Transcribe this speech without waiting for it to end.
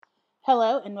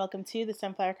Hello and welcome to the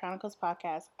Sunflower Chronicles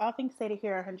podcast. All things stated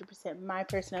here are 100% my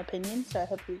personal opinion, so I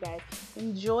hope you guys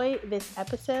enjoy this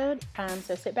episode.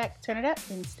 So sit back, turn it up,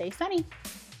 and stay sunny.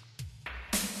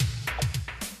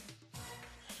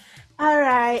 All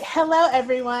right. Hello,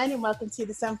 everyone, and welcome to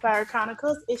the Sunflower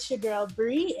Chronicles. It's your girl,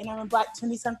 Bree, and I'm a Black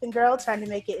 20-something girl trying to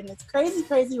make it in this crazy,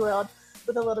 crazy world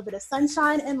with a little bit of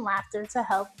sunshine and laughter to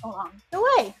help along the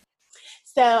way.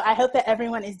 So I hope that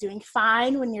everyone is doing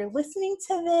fine when you're listening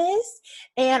to this.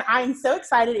 And I'm so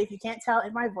excited, if you can't tell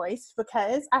in my voice,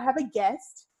 because I have a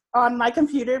guest on my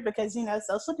computer because,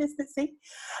 social distancing.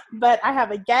 But I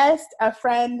have a guest, a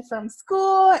friend from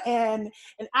school, and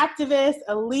an activist,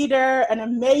 a leader, an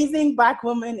amazing Black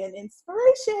woman and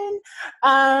inspiration.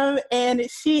 And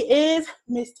she is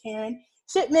Miss Taryn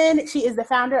Shipman. She is the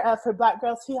founder of For Black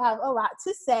Girls Who Have a Lot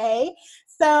to Say.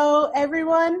 So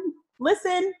everyone,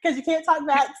 listen, because you can't talk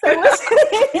back. So listen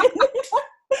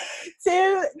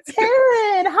to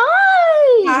Taryn.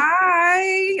 Hi.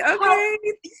 Hi. Okay.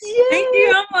 Yes. Thank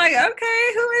you. I'm like, okay,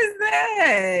 who is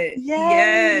that?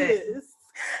 Yes.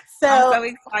 So I'm so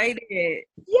excited.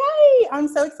 Yay. I'm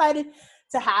so excited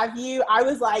to have you. I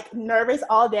was nervous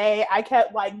all day. I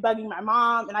kept bugging my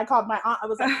mom, and I called my aunt. I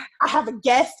was like, I have a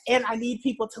guest and I need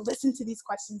people to listen to these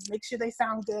questions, make sure they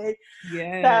sound good.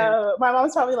 Yeah. So my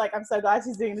mom's probably like, I'm so glad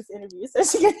she's doing this interview. So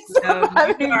she gets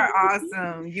you are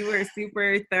awesome. You were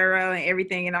super thorough and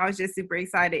everything. And I was just super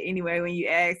excited anyway when you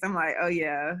asked. I'm like, oh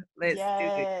yeah, let's do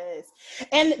it.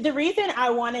 And the reason I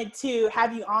wanted to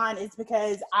have you on is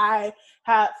because I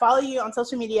follow you on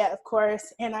social media, of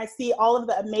course, and I see all of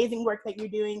the amazing work that you're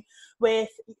doing with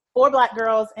For Black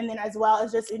Girls, and then as well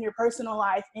as just in your personal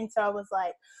life. And so I was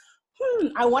like,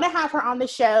 I want to have her on the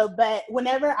show, but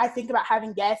whenever I think about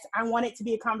having guests, I want it to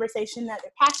be a conversation that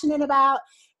they're passionate about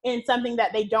and something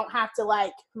that they don't have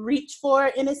to reach for,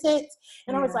 in a sense.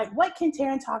 And I was like, what can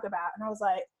Taryn talk about? And I was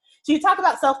like, she talk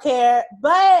about self-care,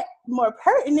 but more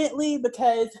pertinently,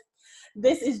 because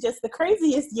this is just the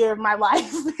craziest year of my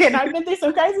life, and I've been through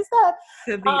some crazy stuff.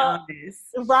 To be honest.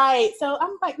 Right. So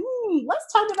I'm like,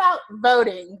 let's talk about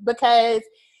voting, because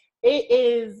it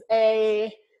is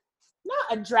not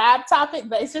a drab topic,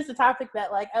 but it's just a topic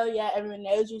that oh yeah, everyone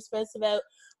knows you're supposed to vote,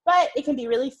 but it can be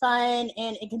really fun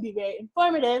and it can be very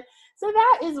informative. So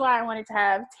that is why I wanted to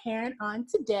have Taryn on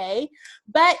today.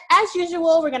 But as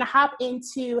usual, we're going to hop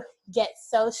into Get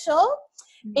Social.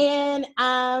 And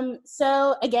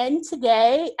so again,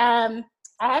 today, I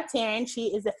have Taryn. She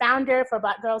is the founder for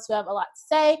Black Girls Who Have a Lot to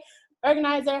Say,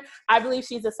 organizer. I believe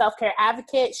she's a self-care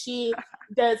advocate. She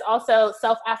does also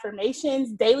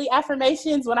self-affirmations, daily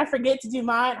affirmations. When I forget to do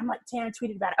mine, I'm like, Taryn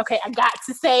tweeted about it. Okay, I got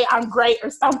to say I'm great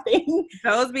or something.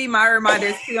 Those be my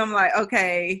reminders too. I'm like,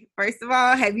 okay, first of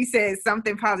all, have you said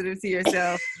something positive to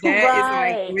yourself?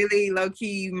 That is really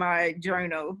low-key my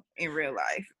journal in real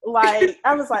life.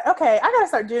 I was like, okay, I gotta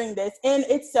start doing this. And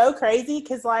it's so crazy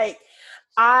because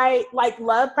I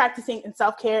love practicing in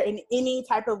self-care in any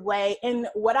type of way. And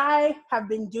what I have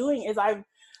been doing is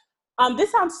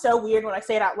this sounds so weird when I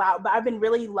say it out loud, but I've been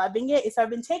really loving it. So I've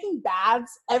been taking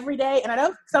baths every day. And I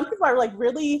know some people are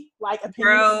really opinions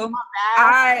Bro, on baths.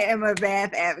 I am a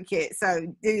bath advocate, so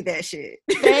do that shit.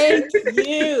 Thank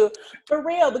you. For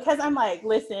real, because I'm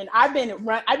listen, I've been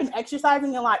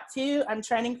exercising a lot too. I'm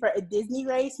training for a Disney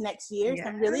race next year, so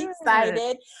I'm really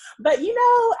excited. But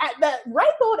at the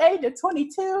ripe old age of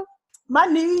 22, my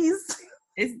knees,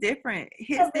 it's different.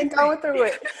 I've been going through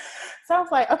it. So I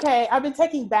was like, okay, I've been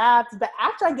taking baths, but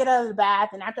after I get out of the bath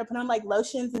and after I put on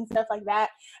lotions and stuff like that,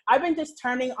 I've been just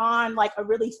turning on a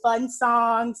really fun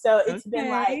song. So it's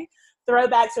been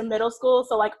throwbacks from middle school.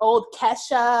 So old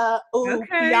Kesha,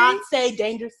 Beyonce,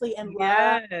 Dangerously in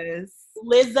Love,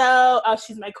 Lizzo, oh,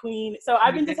 she's my queen. So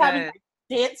I've been just having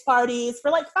dance parties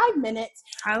for 5 minutes.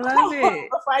 I love it.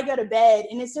 Before I go to bed.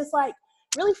 And it's just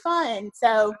really fun.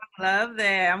 So I love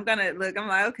that. I'm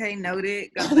like, okay, noted.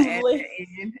 Gonna add that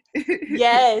in.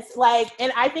 Yes,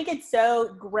 and I think it's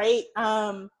so great,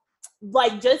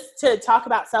 just to talk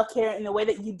about self-care in the way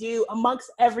that you do amongst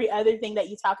every other thing that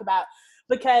you talk about,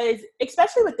 because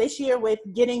especially with this year, with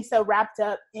getting so wrapped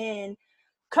up in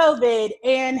COVID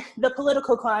and the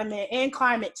political climate and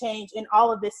climate change and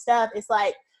all of this stuff, it's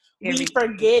we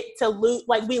forget to lose,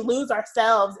 we lose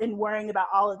ourselves in worrying about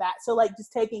all of that. So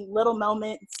just taking little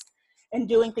moments and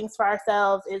doing things for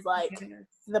ourselves is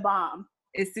the bomb.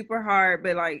 It's super hard,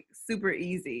 but super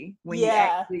easy when you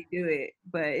actually do it.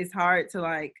 But it's hard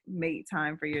to make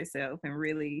time for yourself and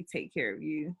really take care of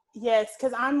you. Yes,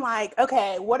 because I'm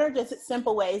okay, what are just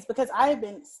simple ways? Because I have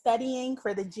been studying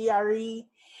for the GRE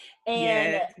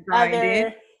and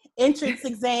other entrance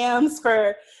exams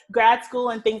for grad school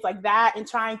and things like that, and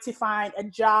trying to find a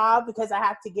job because I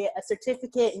have to get a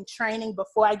certificate and training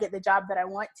before I get the job that I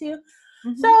want to.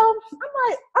 Mm-hmm. So I'm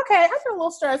like, okay, I feel a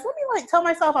little stressed. Let me like tell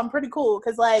myself I'm pretty cool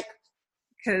because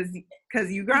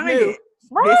you grind it.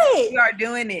 Right. You are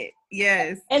doing it.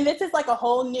 Yes. And this is like a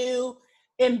whole new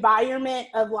environment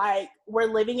of like, we're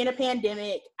living in a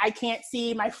pandemic. I can't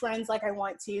see my friends like I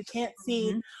want to, can't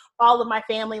see all of my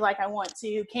family like I want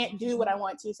to, can't do what I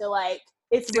want to. So like,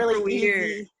 it's super really weird.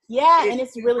 Easy. Yeah. And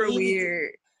it's really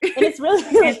weird. And it's really,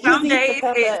 really and some easy days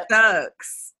it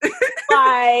sucks.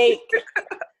 Like,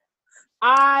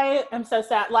 I am so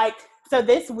sad. Like, so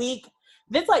this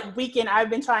weekend, I've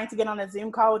been trying to get on a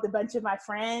Zoom call with a bunch of my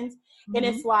friends. And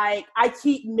it's like, I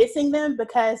keep missing them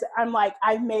because I'm like,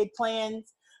 I've made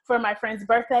plans for my friend's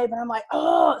birthday, but I'm like,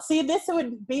 oh, see, this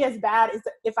would be as bad as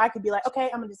if I could be like, okay,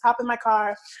 I'm gonna just hop in my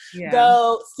car,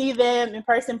 go see them in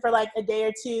person for like a day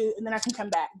or two, and then I can come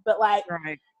back. But like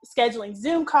scheduling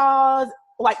Zoom calls,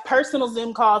 like personal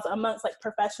Zoom calls amongst like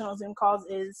professional Zoom calls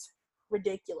is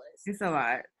ridiculous. It's a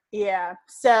lot. Yeah.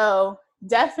 So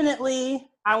definitely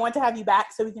I want to have you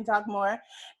back so we can talk more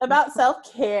about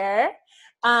self-care.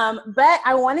 But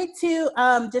I wanted to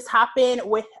just hop in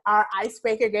with our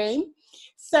icebreaker game.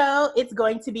 So it's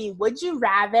going to be Would You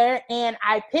Rather, and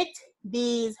I picked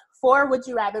these 4 Would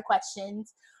You Rather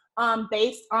questions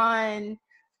based on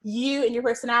you and your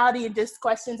personality and just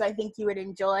questions I think you would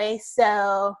enjoy.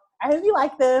 So I hope you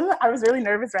like them. I was really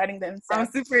nervous writing them. So. I'm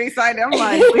super excited. I'm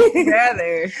like, would you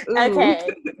rather? Okay.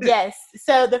 Yes.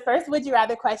 So the first would you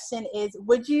rather question is,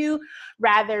 would you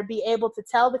rather be able to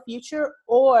tell the future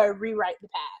or rewrite the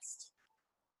past?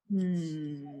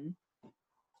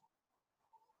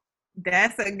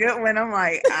 That's a good one. I'm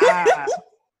like,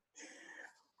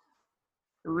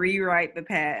 rewrite the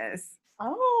past.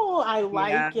 Oh, I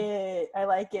like it. I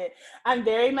like it. I'm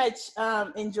very much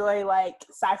enjoy like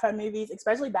sci-fi movies,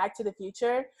 especially Back to the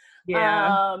Future.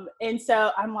 Yeah. And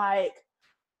so I'm like,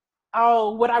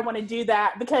 oh, would I want to do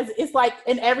that? Because it's like,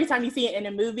 and every time you see it in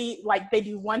a movie, like they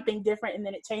do one thing different and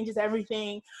then it changes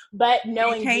everything. But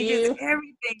knowing you,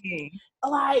 everything.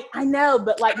 Like, I know,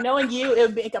 but like knowing you, it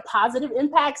would make a positive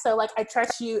impact. So like, I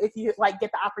trust you. If you like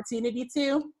get the opportunity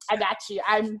to, I got you.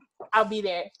 I'll be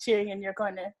there cheering in your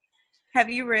corner. Have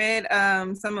you read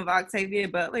some of Octavia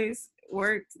Butler's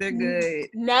works? They're good.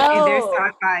 No. And they're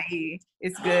sci-fi.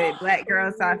 It's good. Black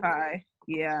girl sci-fi.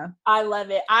 Yeah. I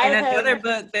love it. Another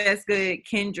book that's good,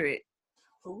 Kindred.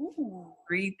 Ooh.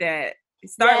 Read that.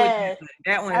 Start with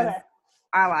that one. Okay.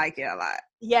 I like it a lot.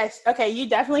 Yes. Okay. You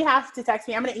definitely have to text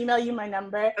me. I'm going to email you my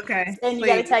number. Okay. And you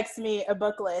got to text me a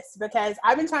book list because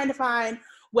I've been trying to find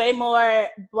way more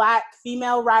Black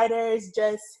female writers,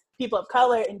 just people of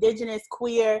color, indigenous,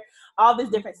 queer, all this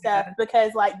different stuff,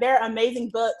 because like they're amazing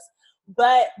books,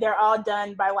 but they're all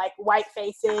done by like white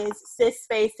faces, cis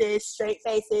faces, straight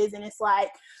faces. And it's like,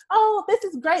 oh, this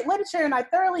is great literature and I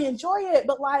thoroughly enjoy it.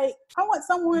 But like, I want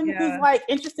someone who's like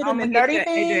interested in the nerdy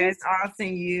things. I'll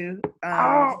send you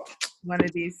one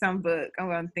of these, some book. I'm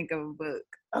going to think of a book.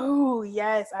 Oh,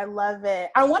 yes. I love it.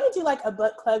 I want to do like a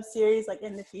book club series like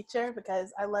in the future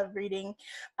because I love reading.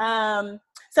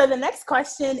 So the next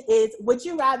question is, would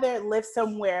you rather live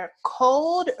somewhere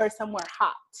cold or somewhere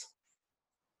hot?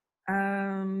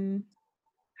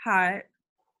 Hot.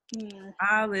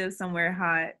 I'll live somewhere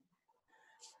hot.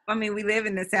 I mean, we live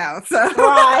in the South, so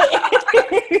right.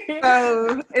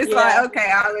 So it's like,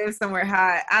 okay, I'll live somewhere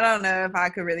hot. I don't know if I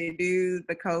could really do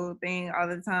the cold thing all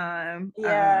the time.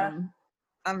 Yeah.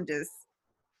 I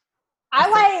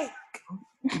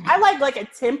like a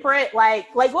temperate,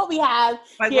 like what we have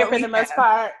like here for the most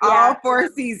part. All 4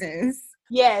 seasons.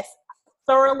 Yes.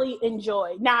 Thoroughly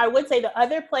enjoy. Now, I would say the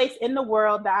other place in the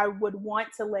world that I would want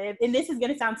to live, and this is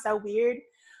going to sound so weird,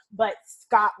 but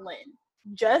Scotland.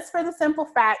 Just for the simple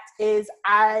fact is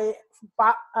I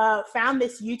found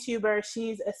this YouTuber.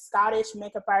 She's a Scottish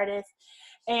makeup artist.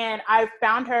 And I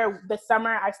found her the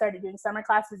summer I started doing summer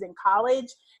classes in college.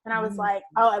 And I was like,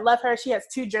 oh, I love her. She has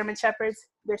 2 German Shepherds.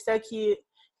 They're so cute.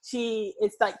 She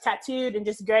is like tattooed and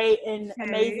just great and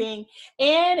amazing.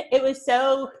 And it was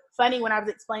so funny when I was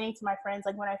explaining to my friends,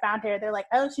 like when I found her, they're like,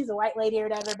 oh, she's a white lady or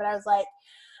whatever. But I was like,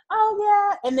 oh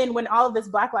yeah. And then when all of this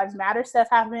Black Lives Matter stuff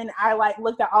happened, I like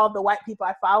looked at all the white people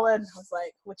I followed and I was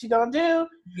like, what you gonna do?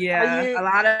 Yeah, a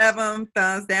lot of them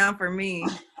thumbs down for me.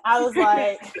 I was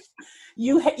like,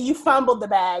 you fumbled the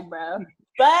bag, bro.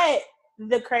 But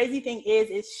the crazy thing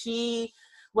is she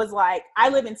was like, I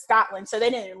live in Scotland, so they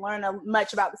didn't learn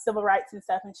much about the civil rights and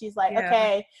stuff. And she's like,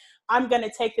 okay, I'm going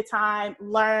to take the time,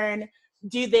 learn,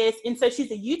 do this. And so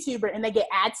she's a YouTuber and they get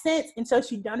AdSense. And so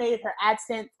she donated her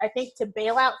AdSense, I think, to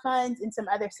bailout funds and some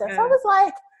other stuff. So I was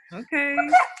like, okay.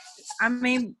 I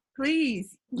mean,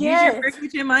 please yes.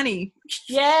 use your money.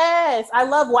 Yes. I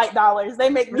love white dollars. They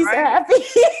make me so happy.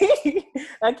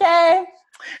 Okay.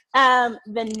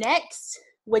 The next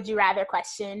would you rather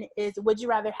question is, would you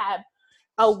rather have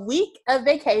a week of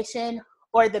vacation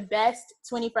or the best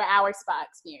 24-hour spa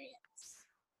experience?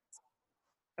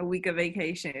 A week of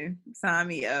vacation. Sign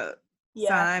me up. Yeah.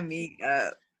 Sign me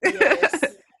up. Yes.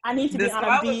 I need to be on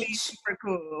a beach. Would be super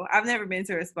cool. I've never been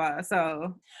to a spa,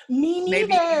 so me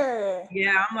neither.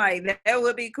 Yeah, I'm like, that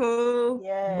would be cool.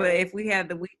 Yes. But if we have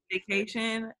the week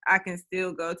vacation, I can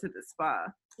still go to the spa.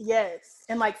 Yes,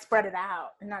 and like spread it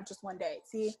out and not just one day.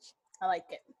 See, I like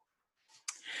it.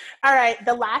 All right,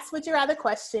 the last would you rather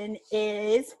question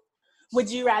is, would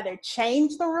you rather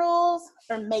change the rules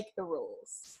or make the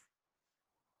rules?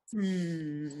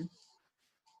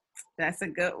 That's a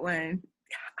good one.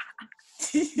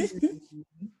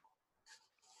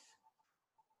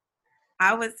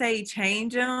 I would say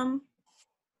change them.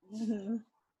 Mm-hmm.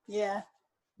 Yeah.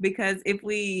 Because if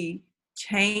we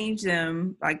change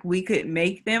them, like we could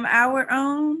make them our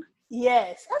own.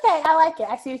 Yes. Okay, I like it.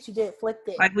 I see what you did. Flipped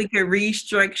it. Like we could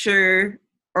restructure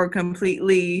or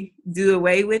completely do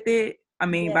away with it. I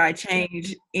mean, by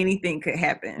change, anything could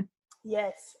happen.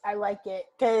 Yes, I like it.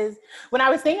 Because when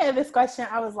I was thinking of this question,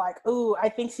 I was like, ooh, I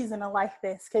think she's going to like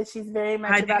this because she's very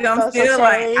much about social change.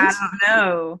 Like, I don't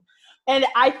know. And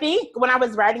I think when I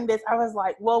was writing this, I was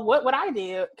like, well, what would I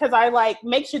do? Because I like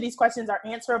make sure these questions are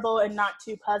answerable and not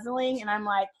too puzzling. And I'm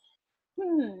like,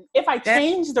 if I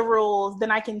change the rules, then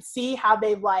I can see how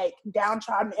they've like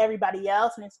downtrodden everybody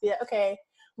else. And it's like, okay,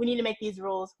 we need to make these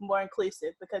rules more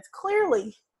inclusive because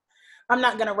clearly I'm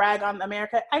not going to rag on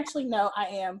America. Actually, no, I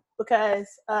am because,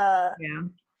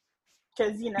 you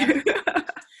know,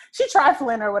 she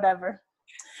trifling or whatever.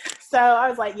 So I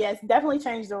was like, yes, definitely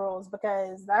change the rules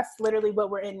because that's literally what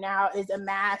we're in now is a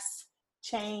mass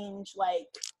change. Like,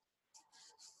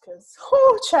 because,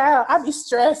 child, I'd be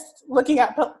stressed looking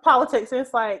at politics. And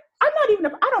it's like, I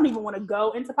don't even want to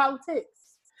go into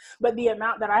politics. But the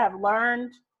amount that I have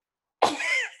learned.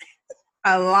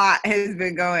 A lot has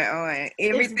been going on.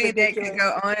 Everything that could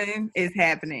go on is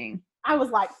happening. I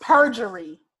was like,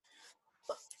 perjury,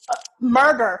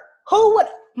 murder. Who would?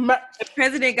 The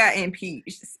president got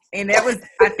impeached, and I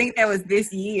think that was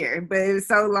this year, but it was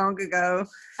so long ago.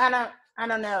 I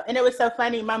don't know. And it was so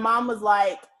funny. My mom was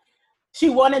like, she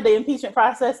wanted the impeachment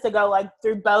process to go like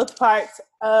through both parts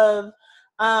of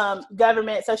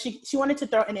government. So she wanted to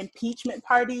throw an impeachment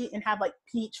party and have like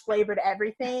peach flavored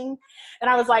everything. And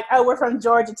I was like, oh, we're from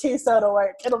Georgia too, so it'll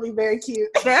work. It'll be very cute.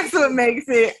 That's what makes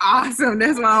it awesome.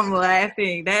 That's why I'm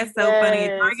laughing. That's so funny.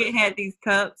 Target had these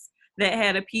cups that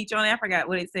had a peach on it. I forgot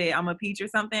what it said. I'm a peach or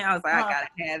something. I was like, I gotta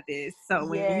have this. So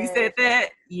when you said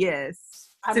that, yes.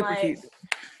 I'm super like, cute.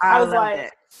 I was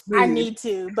like, that. I need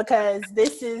to because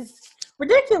this is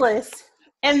ridiculous.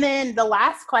 And then the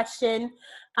last question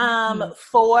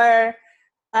for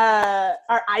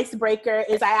our icebreaker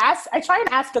is I try and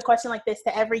ask a question like this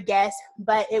to every guest,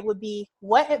 but it would be,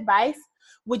 what advice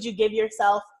would you give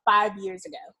yourself 5 years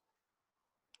ago?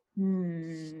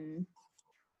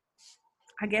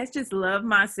 I guess just love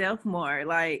myself more.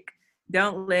 Like,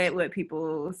 don't let what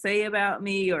people say about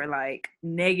me or like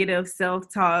negative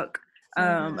self-talk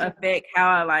affect how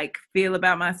I like feel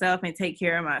about myself and take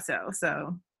care of myself.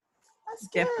 So that's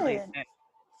definitely good.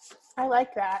 I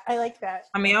like that.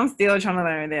 I mean, I'm still trying to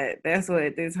learn that. That's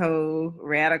what this whole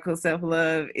radical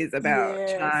self-love is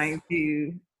about, trying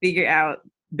to figure out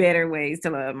better ways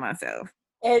to love myself.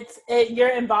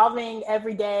 You're evolving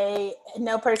every day.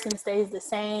 No person stays the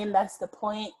same. That's the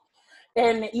point.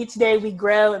 And each day we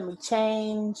grow and we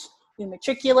change, we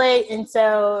matriculate. And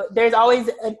so there's always,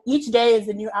 each day is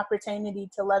a new opportunity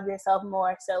to love yourself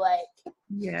more. So like,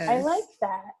 I like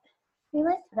that.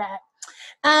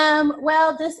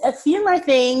 Well, just a few more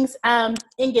things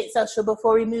in Get Social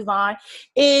before we move on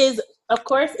is, of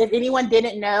course, if anyone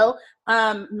didn't know,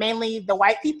 mainly the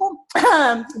white people,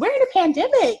 we're in a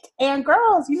pandemic and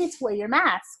girls, you need to wear your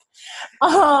mask.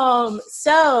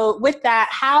 So with that,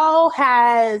 how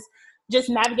has just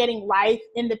navigating life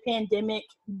in the pandemic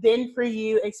been for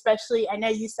you, especially, I know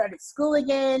you started school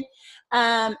again,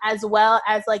 as well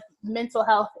as like mental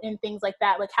health and things like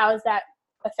that. Like, how has that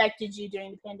affected you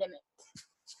during the pandemic?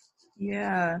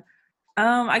 Yeah.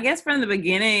 I guess from the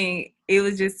beginning, it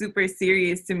was just super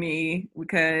serious to me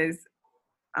because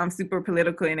I'm super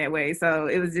political in that way. So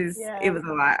it was just, it was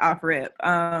a lot off rip.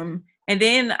 And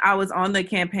then I was on the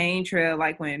campaign trail,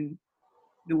 like when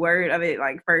the word of it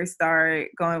like first started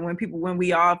going, when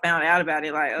we all found out about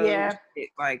it, like, oh, shit,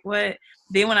 like what?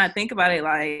 Then when I think about it,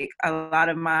 like a lot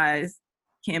of my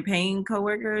campaign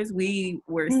coworkers, we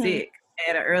were sick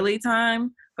at an early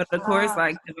time, but of course,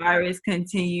 like the virus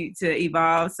continued to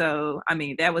evolve. So, I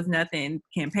mean, that was nothing.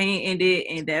 Campaign ended,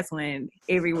 and that's when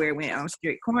everywhere went on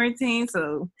strict quarantine.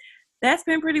 So that's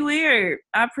been pretty weird.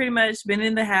 I've pretty much been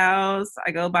in the house.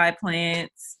 I go buy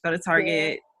plants, go to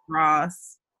Target,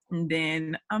 Ross, and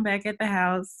then I'm back at the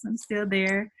house. I'm still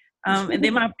there. And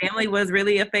then my family was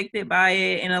really affected by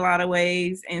it in a lot of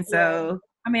ways. And so,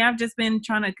 I mean, I've just been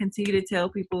trying to continue to tell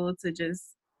people to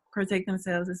just protect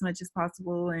themselves as much as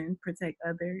possible and protect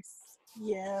others.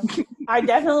 Yeah, I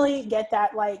definitely get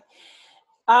that. Like,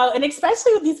 and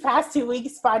especially with these past 2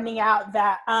 weeks, finding out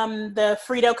that the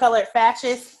Frito-colored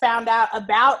fascists found out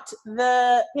about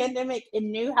the pandemic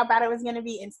and knew how bad it was going to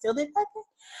be and still did nothing.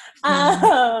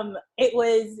 It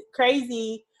was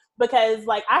crazy because,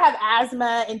 like, I have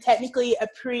asthma and technically a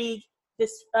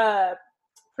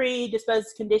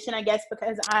predisposed condition, I guess,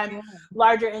 because I'm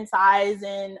larger in size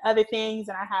and other things,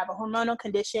 and I have a hormonal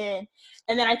condition.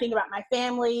 And then I think about my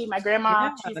family, my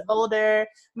grandma, she's older,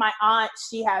 my aunt,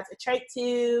 she has a trach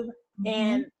tube,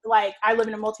 and like I live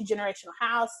in a multi-generational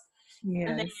house.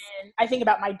 And then I think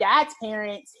about my dad's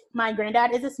parents. My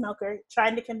granddad is a smoker,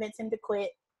 trying to convince him to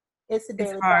quit. It's a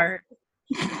daily process.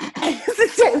 It's a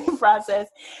daily process.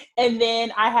 And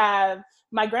then I have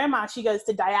my grandma, she goes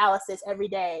to dialysis every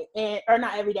day, or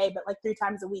not every day, but like 3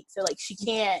 times a week. So like she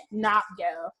can't not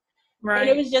go. Right. And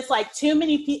it was just like too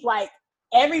many people, like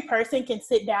every person can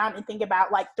sit down and think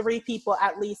about like 3 people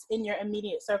at least in your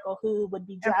immediate circle who would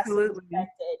be drastically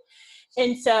affected.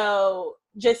 And so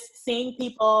just seeing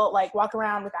people like walk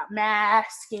around without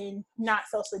masks and not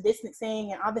social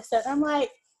distancing and all this stuff, I'm like,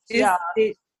 it's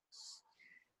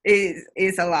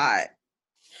a lot.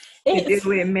 To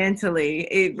do it mentally,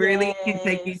 it really can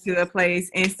take you to a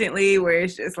place instantly where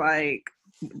it's just like,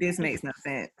 this makes no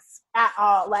sense at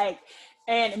all. Like,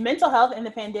 and mental health in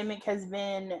the pandemic has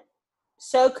been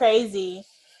so crazy.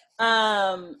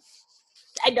 I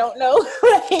don't know.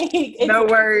 No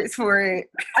words for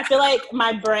it. I feel like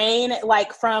my brain,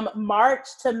 like from March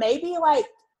to maybe like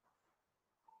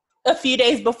a few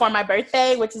days before my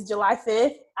birthday, which is July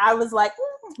 5th, I was like,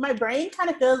 my brain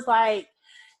kind of feels like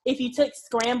if you took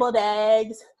scrambled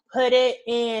eggs, put it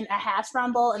in a hash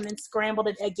brown bowl, and then scrambled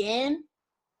it again,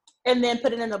 and then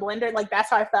put it in the blender, like that's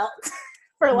how I felt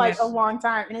for like a long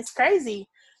time. And it's crazy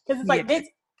because it's like this,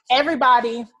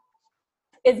 everybody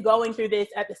is going through this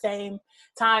at the same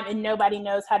time, and nobody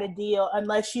knows how to deal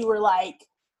unless you were like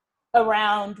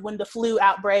around when the flu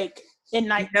outbreak in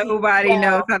 1912. Nobody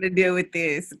knows how to deal with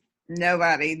this.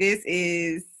 Nobody. This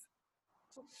is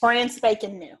brand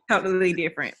spanking new. Totally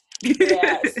different.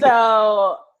 Yeah,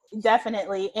 so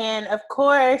definitely. And of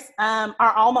course, our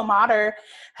alma mater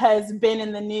has been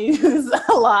in the news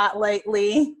a lot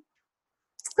lately.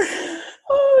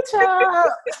 Oh,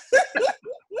 child.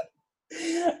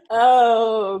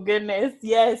 Oh, goodness.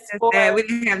 Yes. We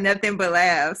didn't have nothing but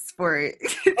laughs for it.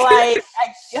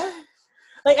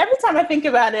 like every time I think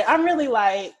about it, I'm really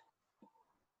like,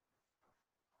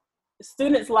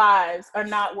 students' lives are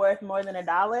not worth more than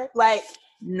 $1. Like,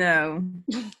 no.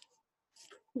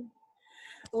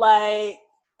 Like,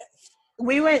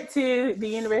 we went to the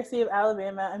University of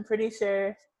Alabama. I'm pretty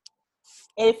sure,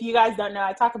 if you guys don't know,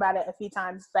 I talk about it a few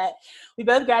times, but we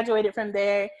both graduated from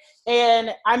there.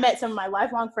 And I met some of my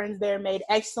lifelong friends there, made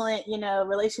excellent,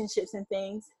 relationships and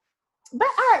things. But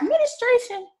our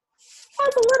administration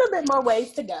has a little bit more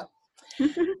ways to go.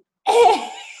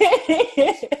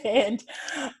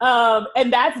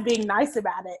 And that's being nice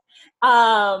about it.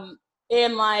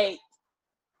 And like,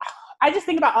 I just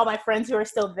think about all my friends who are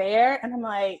still there, and I'm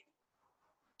like,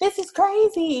 this is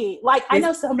crazy. Like, I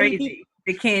know so many people.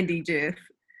 The candy Jeff.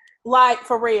 Like,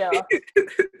 for real.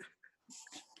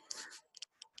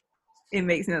 It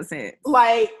makes no sense.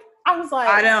 Like, I was like,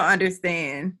 I don't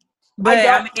understand. But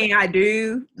I mean, I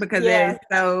do, because it's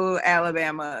so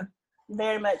Alabama.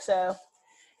 Very much so.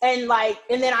 And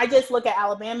then I just look at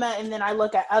Alabama, and then I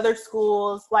look at other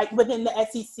schools, like within the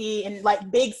SEC and like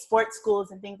big sports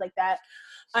schools and things like that.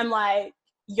 I'm like,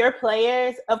 your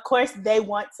players, of course, they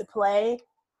want to play,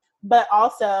 but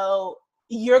also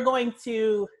you're going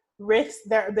to risk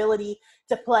their ability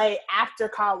to play after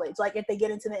college, like if they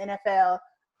get into the NFL,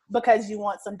 because you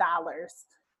want some dollars.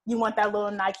 You want that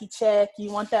little Nike check.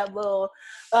 You want that little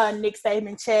Nick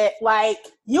Saban check. Like,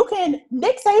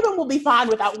 Nick Saban will be fine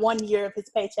without 1 year of his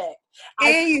paycheck.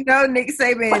 And Nick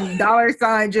Saban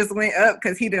 $ just went up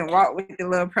because he didn't walk with the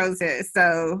little protest.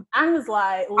 So I was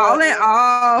like, all in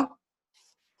all,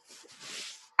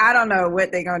 I don't know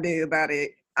what they're going to do about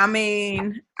it. I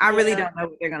mean, I really don't know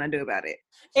what they're going to do about it.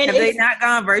 And have they not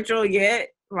gone virtual yet?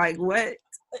 Like, what?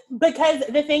 Because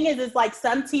the thing is like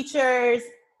some teachers,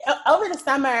 over the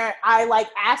summer, I like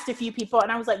asked a few people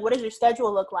and I was like, what does your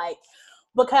schedule look like?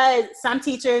 Because some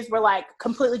teachers were like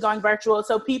completely going virtual.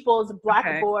 So people's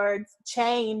blackboards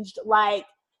changed like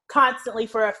constantly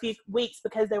for a few weeks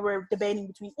because they were debating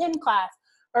between in class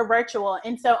or virtual.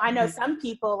 And so I know some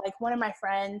people, like one of my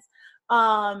friends,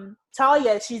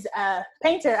 Talia, she's a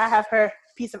painter. I have her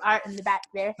piece of art in the back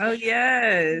there. Oh,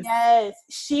 yes. Yes.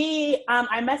 She,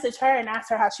 I messaged her and asked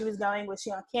her how she was going. Was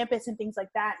she on campus and things like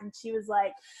that? And she was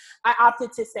like, I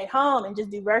opted to stay home and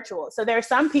just do virtual. So there are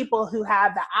some people who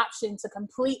have the option to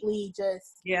completely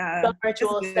just go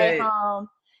virtual, stay home.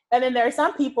 And then there are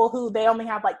some people who they only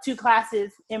have like 2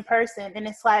 classes in person. And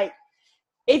it's like,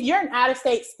 if you're an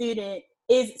out-of-state student,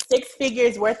 is 6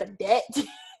 figures worth of debt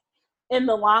in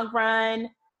the long run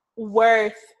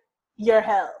worth your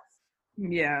health?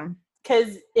 Yeah.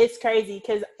 Because it's crazy.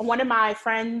 Because one of my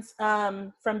friends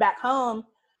from back home,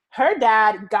 her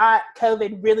dad got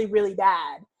COVID really, really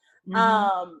bad.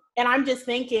 And I'm just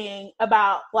thinking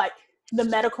about like the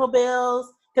medical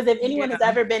bills. Because if anyone has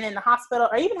ever been in the hospital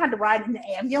or even had to ride in the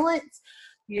ambulance,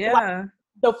 like,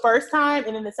 the first time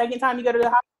and then the second time you go to the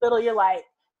hospital, you're like,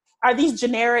 are these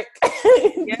generic?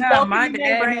 Yeah, my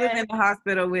dad, he was in the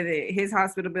hospital with it. His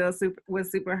hospital bill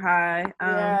was super high.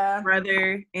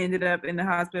 Brother ended up in the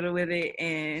hospital with it,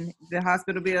 and the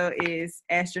hospital bill is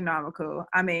astronomical.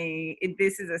 I mean,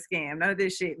 this is a scam. None of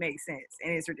this shit makes sense,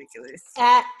 and it's ridiculous.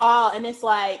 At all. And it's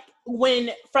like, when,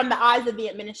 from the eyes of the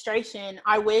administration,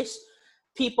 I wish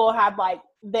people had like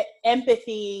the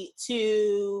empathy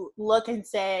to look and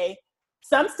say,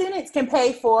 some students can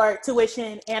pay for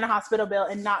tuition and a hospital bill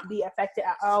and not be affected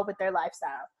at all with their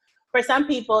lifestyle. For some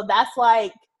people, that's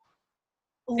like...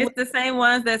 It's the same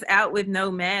ones that's out with no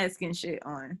mask and shit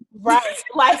on. Right.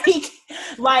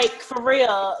 like for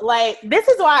real. Like, this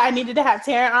is why I needed to have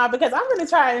Taryn on, because I'm going to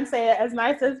try and say it as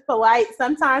nice as polite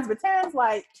sometimes, but Taryn's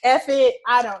like, F it,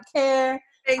 I don't care.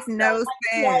 Makes no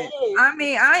sense. I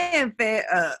mean, I am fed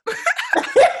up.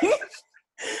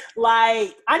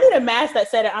 Like, I need a mask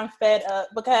that said it, I'm fed up,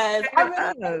 because I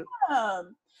really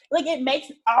am. Like, it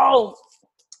makes,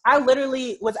 I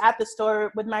literally was at the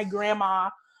store with my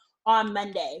grandma on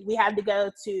Monday. We had to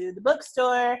go to the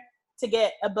bookstore to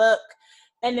get a book,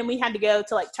 and then we had to go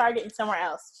to like Target and somewhere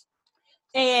else.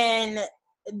 And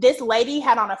this lady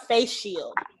had on a face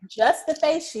shield, just the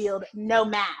face shield, no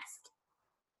mask.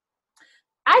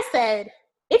 I said,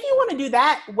 if you want to do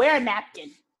that, wear a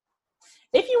napkin.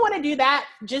 If you want to do that,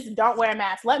 just don't wear a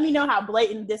mask. Let me know how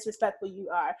blatant disrespectful you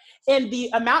are. And the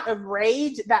amount of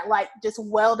rage that like just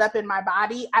welled up in my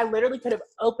body, I literally could have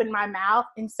opened my mouth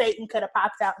and Satan could have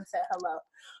popped out and said hello.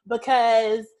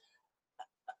 Because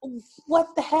what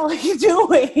the hell are you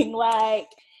doing? Like,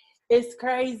 it's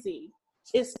crazy.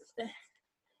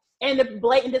 And the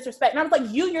blatant disrespect. And I was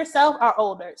like, you yourself are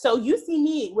older. So you see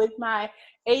me with my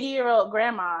 80-year-old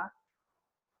grandma.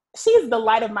 She's the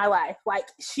light of my life. Like,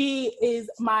 she is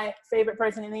my favorite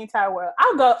person in the entire world.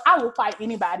 I will fight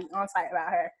anybody on site about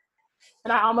her.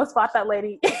 And I almost fought that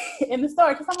lady in the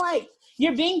store because I'm like,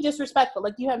 you're being disrespectful.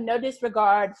 Like, you have no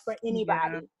disregard for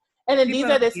anybody. Yeah. And then these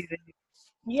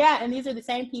are the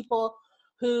same people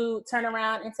who turn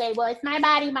around and say, well, it's my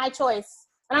body, my choice.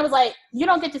 And I was like, you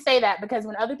don't get to say that, because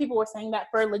when other people were saying that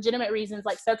for legitimate reasons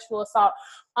like sexual assault,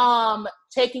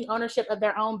 taking ownership of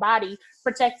their own body,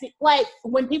 protecting, like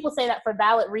when people say that for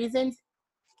valid reasons,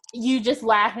 you just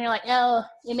laugh and you're like, oh,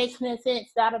 it makes no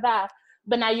sense, da da da.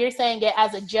 But now you're saying it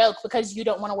as a joke because you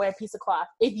don't want to wear a piece of cloth.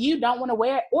 If you don't want to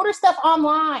wear it, order stuff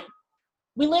online.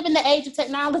 We live in the age of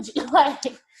technology. Like,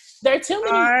 there are too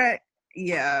many.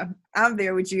 Yeah, I'm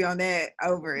there with you on that.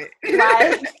 Over it.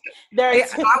 Like,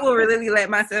 I will really let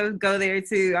myself go there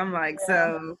too. I'm like,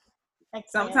 so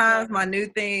sometimes my new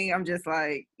thing, I'm just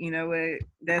like, you know what?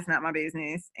 That's not my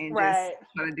business, and just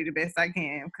try to do the best I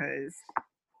can. Because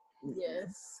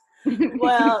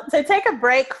well, to take a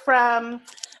break from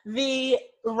the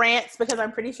rants, because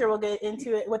I'm pretty sure we'll get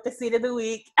into it with the seed of the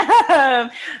week.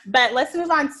 But let's move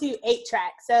on to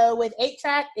 8-Track. So with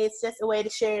 8-Track, it's just a way to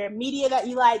share media that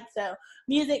you like. So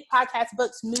music, podcasts,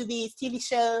 books, movies, TV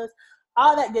shows,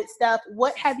 all that good stuff.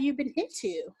 What have you been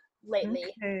into lately?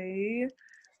 Okay.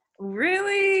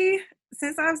 Really?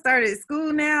 Since I've started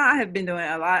school now, I have been doing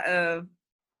a lot of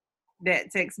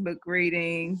that textbook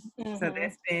reading. Mm-hmm. So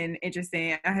that's been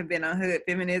interesting. I have been on hood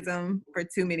feminism for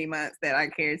too many months that I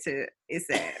care to. It's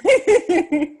sad.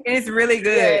 It's really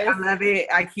good. Yes. I love it.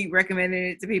 I keep recommending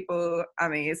it to people. I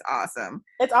mean, it's awesome.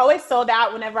 It's always sold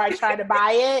out whenever I try to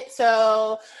buy it.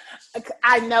 So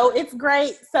I know it's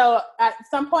great. So at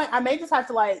some point, I may just have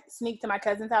to like sneak to my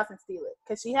cousin's house and steal it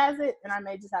because she has it, and I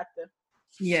may just have to.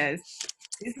 Yes,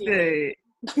 it's good.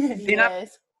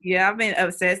 Yes. I've been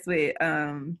obsessed with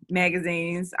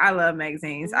magazines. I love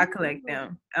magazines. I collect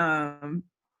them.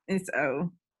 And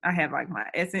so I have like my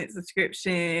Essence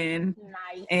subscription.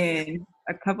 Nice. And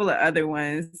a couple of other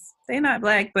ones. They're not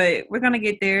Black, but we're gonna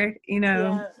get there, you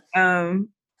know. Yeah.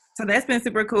 So that's been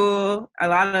super cool. A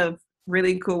lot of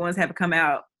really cool ones have come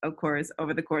out, of course,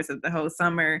 over the course of the whole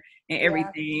summer and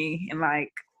everything. And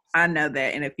like I know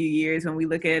that in a few years when we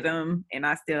look at them and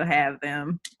I still have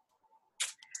them,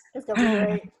 it's gonna be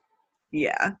great.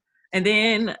 Yeah. And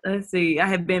then let's see, I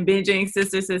have been binging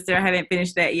Sister Sister. I haven't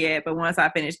finished that yet, but once I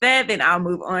finish that, then I'll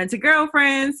move on to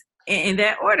Girlfriends in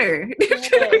that order.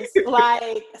 Yes.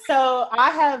 Like, so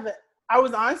I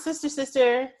was on Sister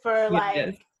Sister for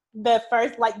like the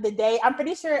first, like the day, I'm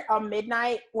pretty sure on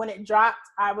midnight when it dropped,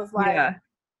 I was like,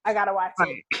 I gotta watch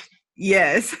it.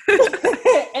 Yes.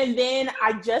 And then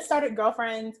I just started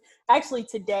Girlfriends actually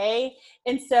today.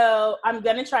 And so I'm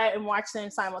going to try and watch them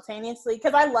simultaneously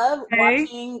because I love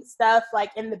watching stuff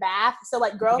like in the bath. So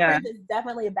like Girlfriends is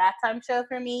definitely a bath time show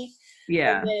for me.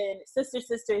 Yeah. And then Sister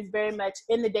Sister is very much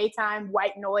in the daytime,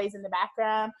 white noise in the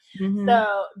background. Mm-hmm.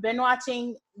 So been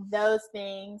watching those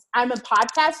things. I'm a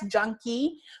podcast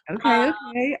junkie.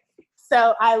 Okay.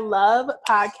 So I love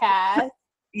podcasts.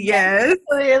 Yes.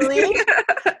 Clearly.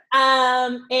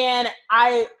 And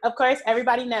I, of course,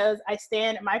 everybody knows I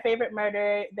stand My Favorite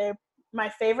Murder. They're my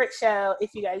favorite show.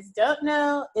 If you guys don't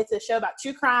know, it's a show about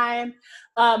true crime.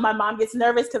 My mom gets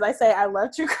nervous because I say I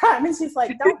love true crime, and she's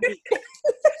like,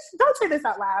 don't say this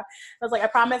out loud. I was like, I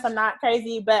promise I'm not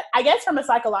crazy. But I guess from a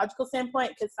psychological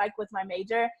standpoint, because psych was my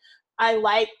major, I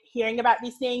like hearing about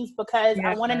these things because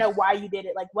I want to know why you did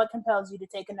it. Like, what compels you to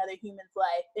take another human's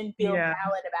life and feel valid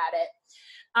about it.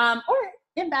 Or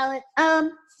invalid,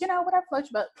 whatever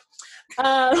floats your boat.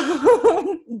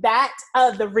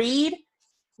 The Read,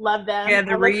 love them. Yeah,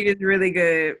 The Read is really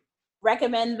good.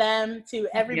 Recommend them to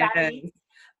everybody.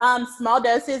 Yes. Small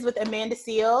Doses with Amanda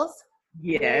Seales.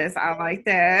 Yes, I like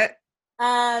that.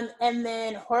 And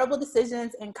then Horrible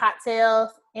Decisions and Cocktails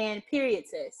and Period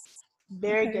Sis.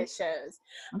 Very good shows.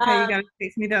 Okay, you gotta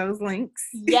text me those links.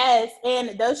 Yes,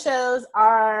 and those shows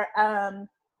are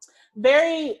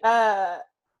very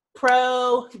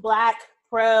pro-Black,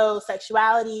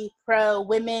 pro-sexuality,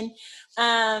 pro-women.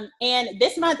 And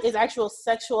this month is actual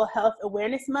Sexual Health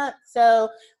Awareness Month. So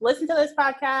listen to this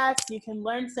podcast. You can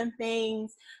learn some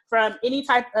things from any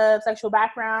type of sexual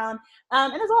background.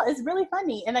 And as well, it's really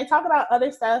funny. And they talk about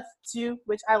other stuff too,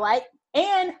 which I like.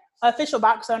 And Official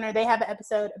Box Owner, they have an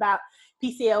episode about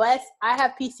PCOS. I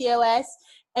have PCOS.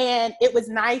 And it was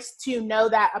nice to know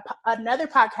that another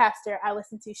podcaster I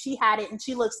listened to, she had it and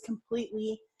she looks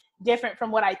completely different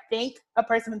from what I think a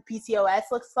person with PCOS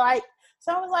looks like.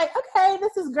 So I was like, okay,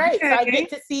 this is great. Okay. So I get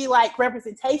to see like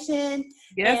representation.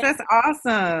 Yes, that's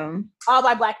awesome. All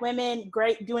by Black women,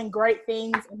 doing great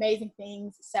things, amazing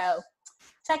things. So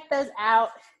check those out.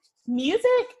 Music,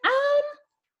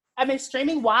 I've been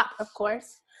streaming WAP, of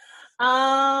course.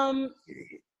 And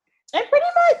pretty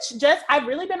much I've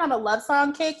really been on a love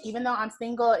song kick, even though I'm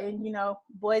single and,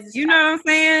 boys. You know what I'm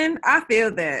saying? I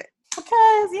feel that.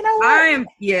 Because, you know what? I'm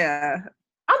going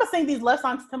to sing these love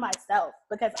songs to myself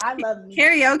because I love music.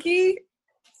 Karaoke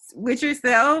with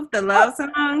yourself, the love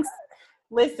songs.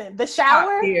 Listen, the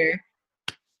shower.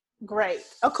 Great.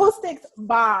 Acoustics,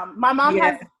 bomb. My mom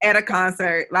has. At a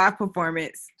concert, live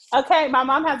performance. Okay, my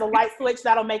mom has a light switch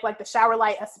that'll make like the shower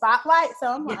light a spotlight. So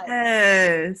I'm like,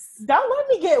 don't let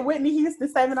me get Whitney Houston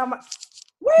saving on my.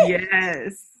 Wait.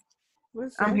 Yes.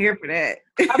 Listen, I'm here for that.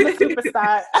 I'm a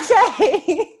superstar.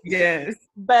 Okay. Yes.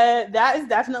 But that is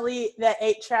definitely the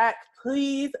 8-track.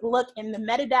 Please look in the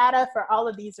metadata for all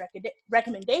of these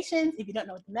recommendations. If you don't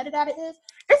know what the metadata is,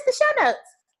 it's the show notes.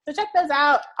 So check those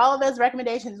out. All of those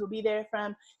recommendations will be there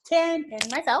from Taryn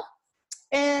and myself.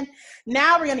 And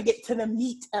now we're going to get to the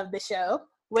meat of the show,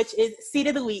 which is Seat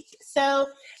of the Week. So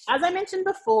as I mentioned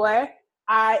before,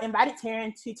 I invited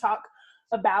Taryn to talk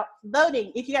about voting.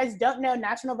 If you guys don't know,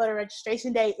 National Voter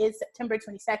Registration Day is September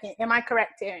 22nd. Am I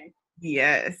correct, Taryn?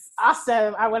 Yes.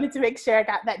 Awesome. I wanted to make sure I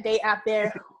got that date out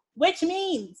there, which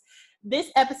means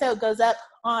this episode goes up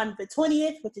on the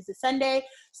 20th, which is a Sunday.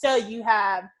 So you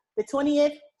have the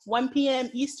 20th, 1 p.m.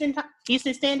 Eastern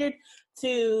Standard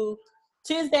to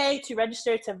Tuesday to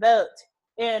register to vote.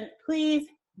 And please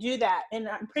do that. And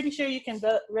I'm pretty sure you can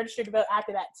register to vote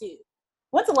after that too.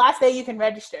 What's the last day you can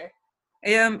register?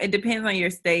 It depends on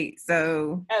your state.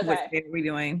 So what state are we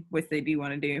doing? What state do you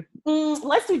want to do?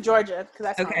 Let's do Georgia, because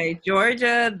that's okay. Fine.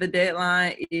 Georgia, the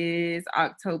deadline is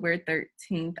October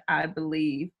 13th, I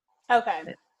believe. Okay.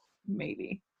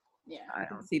 Maybe. Yeah. I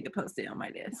don't see the post-it on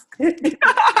my desk.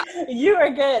 You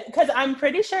are good, because I'm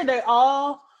pretty sure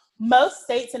most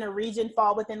states in a region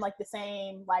fall within like the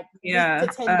same like 8 to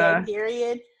 10 day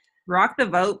period. Rock the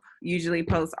Vote usually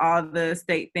posts all the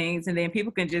state things, and then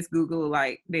people can just Google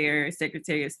like their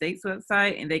Secretary of State's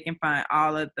website, and they can find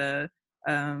all of the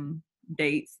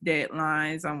dates,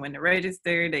 deadlines on when to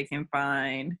register. They can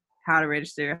find how to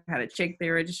register, how to check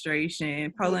their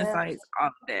registration, polling sites, all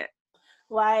of that.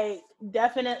 Like,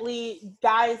 definitely,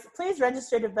 guys, please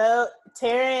register to vote.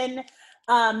 Taryn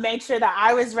made sure that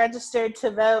I was registered to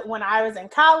vote when I was in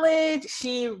college.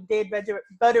 She did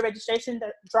voter registration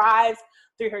drives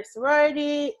through her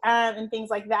sorority and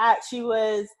things like that. She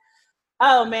was,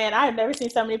 oh man, I have never seen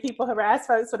so many people harass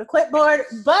folks with a clipboard.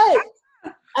 But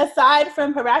aside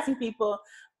from harassing people,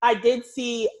 I did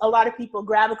see a lot of people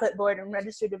grab a clipboard and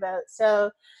register to vote.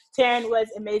 So Taryn was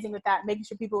amazing with that, making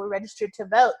sure people were registered to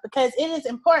vote, because it is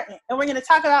important. And we're going to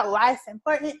talk about why it's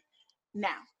important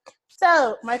now.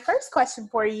 So my first question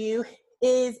for you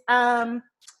is,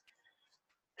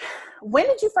 when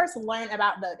did you first learn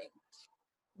about voting?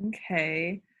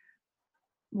 Okay.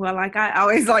 Well, like I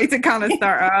always like to kind of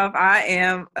start off, I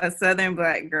am a Southern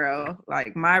Black girl.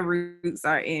 Like, my roots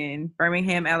are in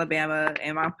Birmingham, Alabama,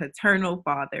 and my paternal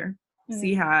father.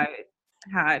 See how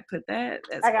I put that?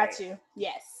 That's I got you.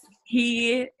 Yes.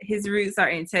 His roots are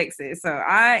in Texas, so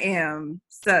I am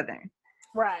Southern.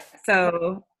 Right.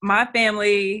 So my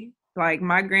family, like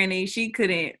my granny, she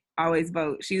couldn't always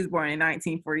vote. She was born in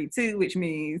 1942, which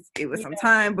means it was some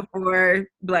time before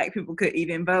Black people could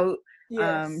even vote.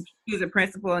 Yes. She was a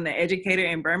principal and an educator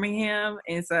in Birmingham,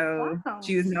 and so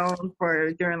she was known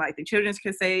for during like the Children's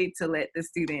Crusade to let the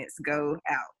students go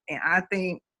out. And I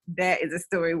think that is a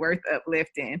story worth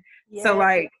uplifting. Yes. So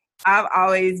like, I've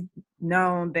always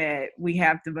known that we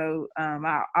have to vote.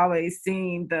 I've always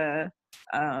seen the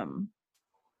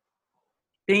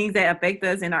things that affect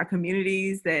us in our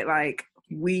communities that like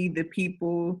we the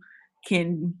people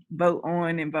can vote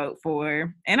on and vote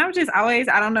for. And I'm just always,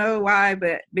 I don't know why,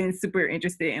 but been super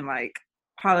interested in like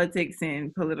politics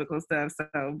and political stuff.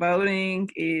 So voting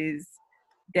is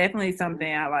definitely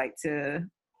something I like to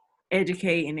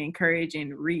educate and encourage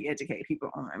and re-educate people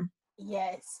on.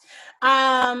 Yes.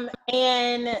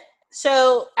 And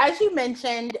so as you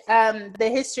mentioned, the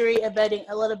history of voting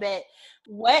a little bit,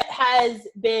 what has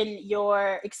been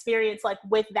your experience like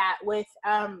with that, with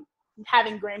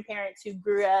having grandparents who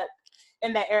grew up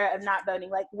in that era of not voting?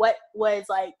 Like, what was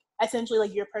like essentially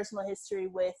like your personal history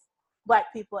with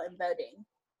Black people and voting?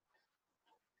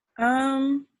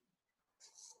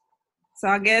 So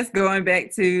I guess going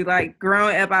back to like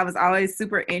growing up, I was always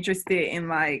super interested in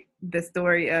like the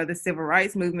story of the civil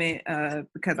rights movement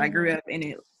because I grew up in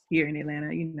it here in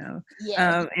Atlanta, you know.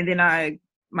 Yeah. And then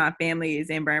my family is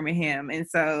in Birmingham, and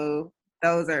so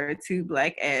those are two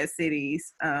Black ass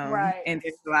cities. Right. And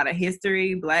there's a lot of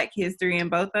history, Black history in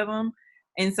both of them.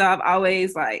 And so I've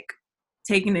always like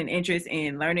taken an interest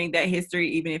in learning that history,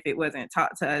 even if it wasn't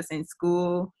taught to us in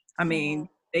school. I mean,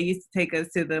 they used to take us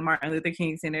to the Martin Luther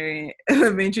King Center in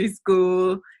elementary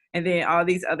school, and then all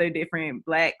these other different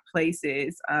Black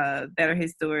places that are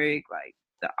historic, like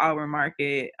the Auburn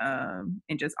Market and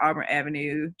just Auburn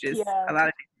Avenue, just a lot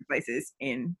of different places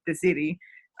in the city.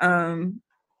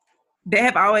 They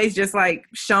have always just like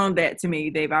shown that to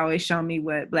me. They've always shown me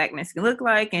what Blackness can look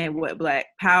like and what Black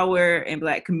power and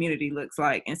Black community looks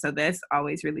like. And so that's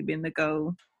always really been the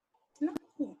goal. Nice.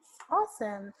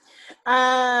 Awesome.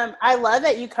 I love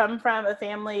that you come from a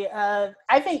family of,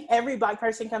 I think every Black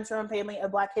person comes from a family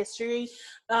of Black history,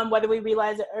 whether we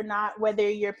realize it or not, whether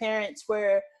your parents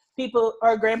were people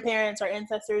or grandparents or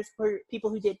ancestors were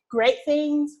people who did great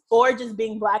things, or just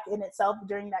being Black in itself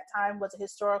during that time was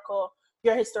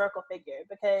your historical figure,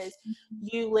 because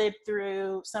you lived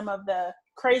through some of the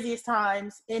craziest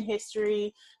times in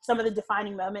history, some of the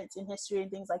defining moments in history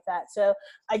and things like that. So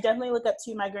I definitely look up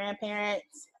to my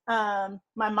grandparents,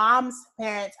 my mom's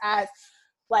parents, as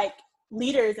like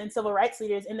leaders and civil rights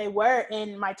leaders, and they were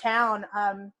in my town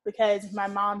because my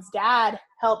mom's dad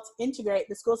helped integrate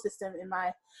the school system in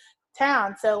my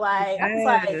town. So like, I was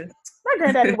like, my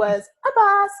granddaddy was a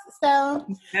boss. So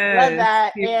love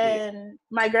that. And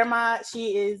my grandma,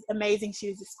 she is amazing. She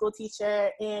was a school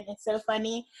teacher, and it's so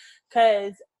funny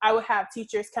because I would have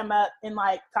teachers come up and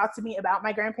like talk to me about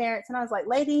my grandparents, and I was like,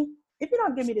 lady, if you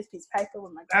don't give me this piece of paper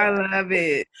with my grandma. I love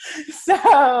it. So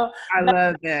I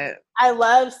love that. I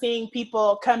love seeing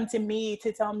people come to me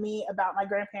to tell me about my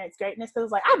grandparents' greatness. So it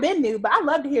was like, I've been new, but I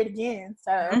love to hear it again.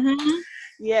 So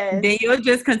yes. Then you'll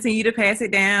just continue to pass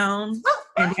it down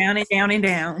and down and down and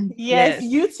down. Yes,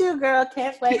 you too, girl.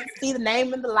 Can't wait to see the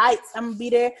name and the lights. I'm gonna be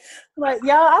there. Like,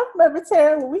 y'all, I remember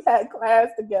Tara when we had class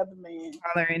together, man.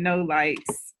 Hollering no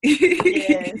lights.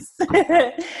 Yes.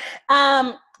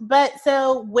 But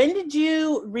so when did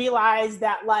you realize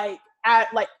that, like,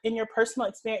 in your personal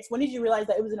experience, when did you realize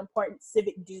that it was an important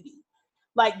civic duty?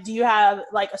 Like, do you have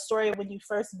like a story of when you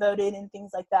first voted and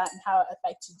things like that and how it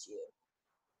affected you?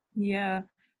 Yeah.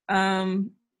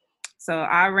 So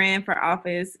I ran for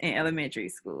office in elementary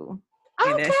school.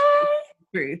 Okay. And that's the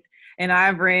truth. And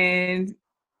I ran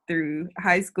through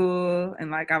high school, and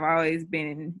like I've always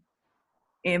been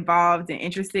involved and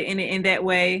interested in it in that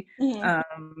way.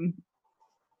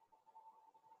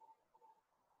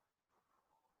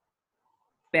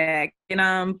 Back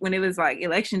and when it was like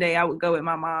election day, I would go with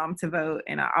my mom to vote,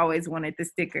 and I always wanted the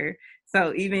sticker.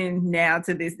 So even now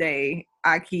to this day,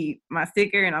 I keep my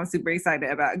sticker, and I'm super excited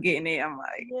about getting it. I'm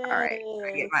like, all right,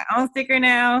 I get my own sticker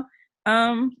now.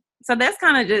 So that's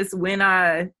kind of just when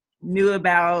I knew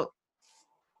about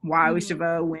why we should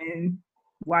vote,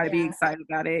 why to be excited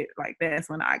about it. Like that's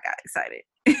when I got excited.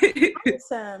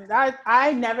 Awesome.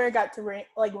 I never got to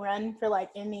run for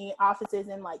like any offices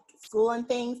in like school and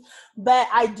things, but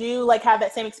I do like have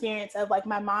that same experience of like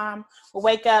my mom will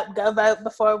wake up, go vote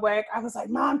before work. I was like,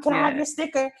 Mom, can I have your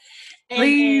sticker? And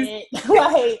please.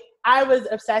 Like I was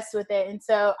obsessed with it, and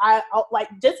so I like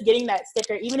just getting that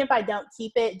sticker, even if I don't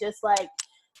keep it, just like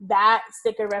that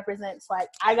sticker represents like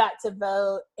I got to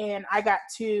vote and I got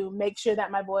to make sure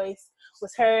that my voice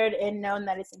was heard and known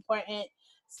that it's important.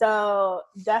 So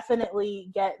definitely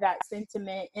get that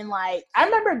sentiment. And like, I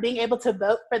remember being able to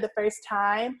vote for the first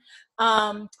time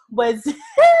was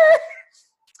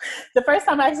the first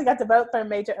time I actually got to vote for a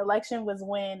major election was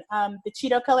when the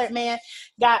Cheeto colored man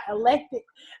got elected,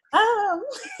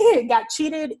 got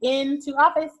cheated into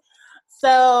office.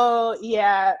 So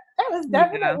yeah, that was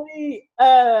definitely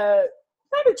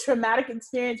not a traumatic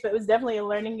experience, but it was definitely a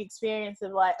learning experience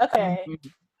of like, okay,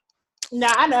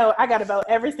 now I know I got to vote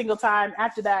every single time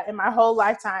after that in my whole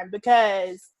lifetime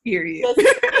because period.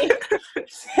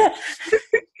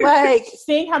 Like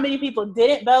seeing how many people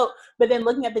didn't vote, but then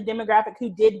looking at the demographic who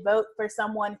did vote for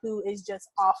someone who is just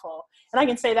awful. And I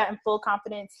can say that in full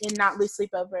confidence and not lose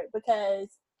sleep over it because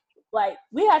like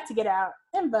we have to get out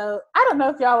and vote. I don't know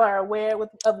if y'all are aware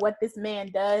of what this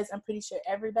man does. I'm pretty sure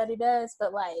everybody does,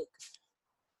 but like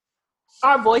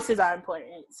our voices are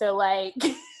important. So like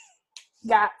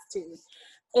got to.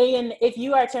 And if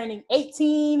you are turning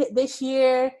 18 this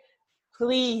year,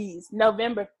 please,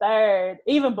 November 3rd,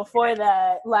 even before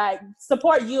that, like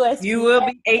support USPS. You will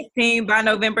be 18 by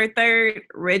November 3rd,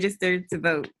 registered to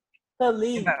vote.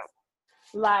 Please.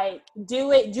 Like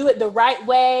do it the right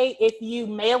way. If you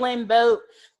mail in vote,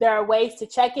 there are ways to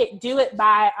check it. Do it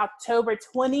by October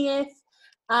 20th.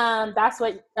 That's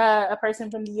what a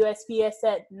person from the USPS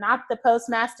said, not the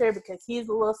postmaster because he's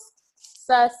a little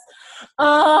sus.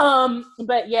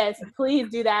 But yes, please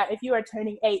do that if you are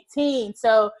turning 18.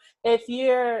 So if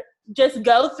you're just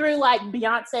go through like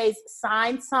Beyonce's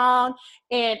Sign song,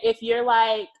 and if you're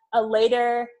like a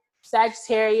later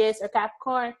Sagittarius or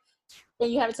Capricorn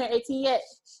and you haven't turned 18 yet,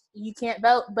 you can't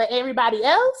vote. But everybody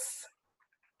else,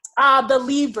 the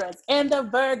Libras and the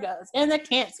Virgos and the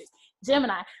Cancers,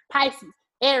 Gemini, Pisces,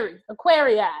 Aries,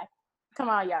 Aquarii. Come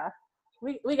on, y'all.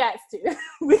 We got to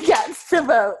we got to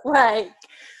vote. Like,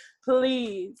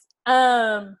 please.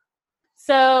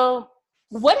 So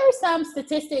what are some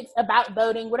statistics about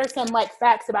voting? What are some like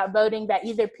facts about voting that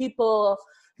either people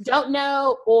don't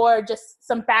know or just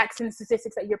some facts and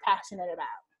statistics that you're passionate about?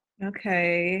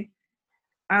 Okay.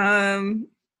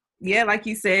 Yeah, like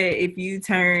you said, if you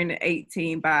turn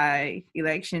 18 by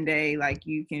election day, like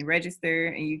you can register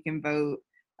and you can vote.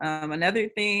 Another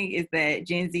thing is that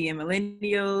Gen Z and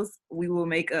millennials, we will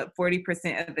make up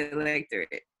 40% of the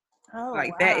electorate. Oh,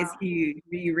 like wow. That is huge.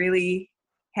 We really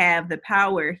have the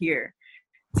power here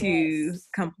to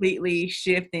completely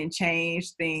shift and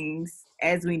change things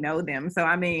as we know them. So,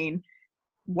 I mean,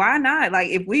 why not? Like,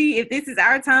 if this is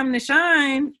our time to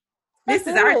shine, this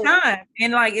is our time.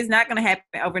 And like, it's not going to happen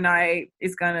overnight.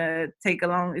 It's going to take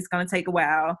a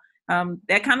while.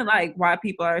 That kind of like why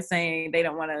people are saying they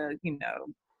don't want to,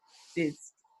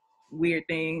 this weird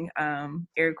thing,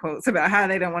 air quotes, about how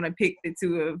they don't want to pick the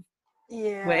two of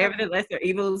whatever the lesser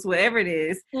evils, whatever it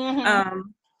is.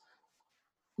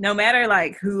 No matter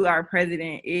like who our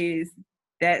president is,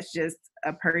 that's just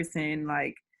a person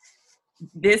like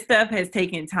this stuff has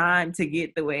taken time to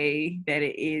get the way that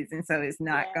it is. And so it's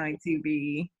not going to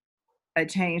be a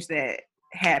change that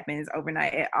happens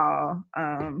overnight at all.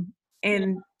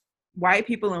 And white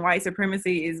people and white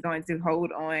supremacy is going to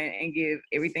hold on and give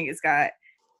everything it's got.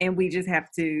 And we just have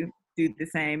to do the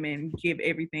same and give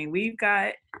everything we've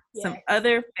got. Some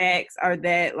other facts are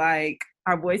that like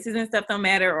our voices and stuff don't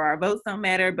matter, or our votes don't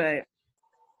matter, but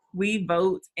we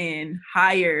vote and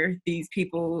hire these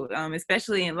people,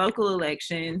 especially in local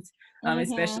elections,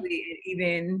 especially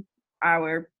even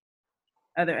our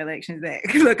other elections that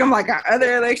look, I'm like, our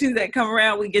other elections that come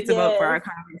around, we get to vote for our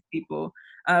Congress people.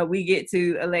 We get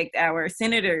to elect our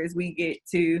senators. We get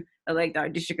to elect our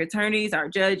district attorneys, our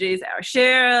judges, our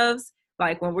sheriffs.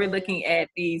 Like when we're looking at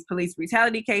these police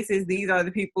brutality cases, these are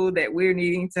the people that we're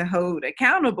needing to hold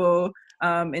accountable.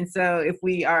 And so if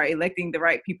we are electing the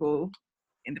right people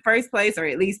in the first place, or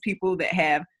at least people that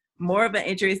have more of an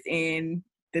interest in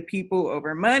the people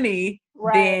over money,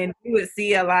 then we would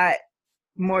see a lot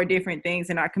more different things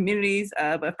in our communities.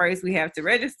 But first we have to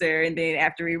register, and then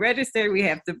after we register, we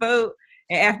have to vote.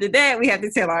 And after that, we have to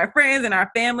tell our friends and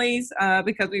our families,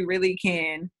 because we really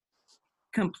can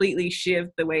completely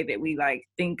shift the way that we like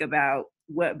think about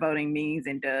what voting means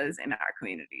and does in our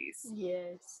communities.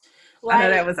 Yes. Like, I know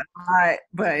that was a lot,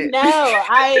 but no,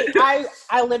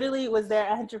 I literally was there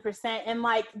 100%. And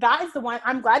like, that is the one,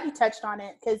 I'm glad you touched on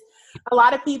it, because a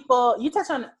lot of people, you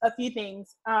touched on a few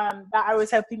things that I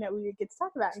was hoping that we would get to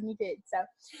talk about, and you did. So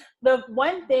the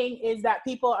one thing is that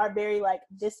people are very like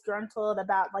disgruntled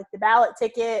about like the ballot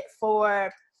ticket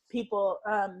for people,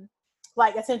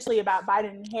 like essentially about Biden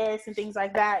and Harris and things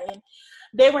like that. And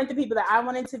they weren't the people that I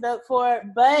wanted to vote for,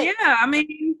 but yeah, I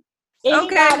mean,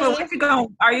 okay, but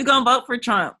are you gonna vote for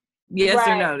Trump? Yes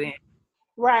or no then?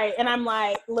 Right. And I'm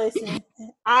like, listen,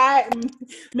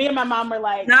 me and my mom were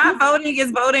like, not voting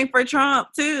is voting for Trump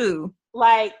too.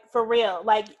 Like, for real.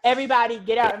 Like, everybody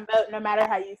get out and vote no matter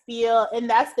how you feel. And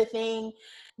that's the thing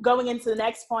going into the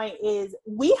next point is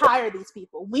we hire these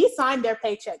people. We sign their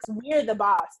paychecks. We're the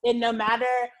boss. And no matter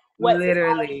what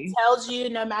society tells you,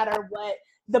 no matter what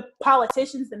the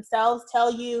politicians themselves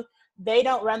tell you, they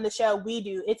don't run the show. We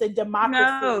do. It's a democracy.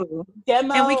 No.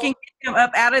 And we can get them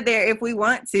up out of there if we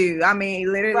want to. I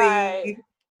mean, literally,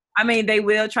 I mean, they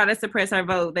will try to suppress our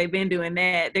vote. They've been doing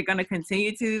that. They're going to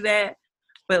continue to do that.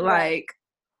 But like,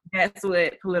 that's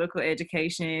what political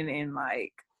education and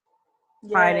like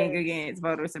fighting against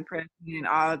voter suppression and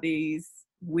all these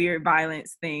weird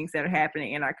violence things that are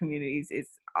happening in our communities is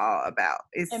all about.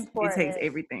 It takes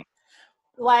everything.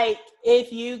 Like,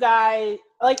 if you guys,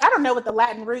 like, I don't know what the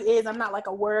Latin root is. I'm not like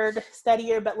a word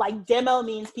studier, but like demo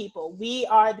means people. We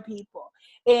are the people.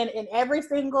 And in every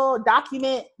single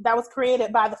document that was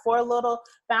created by the four little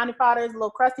founding fathers, little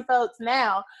crusty folks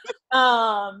now,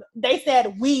 they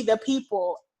said, we the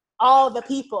people, all the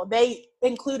people. They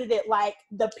included it like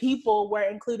the people were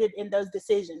included in those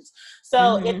decisions.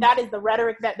 So if that is the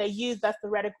rhetoric that they use, that's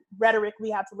the rhetoric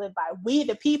we have to live by. We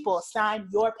the people sign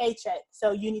your paycheck,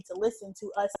 so you need to listen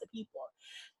to us the people.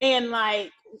 And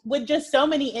like, with just so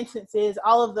many instances,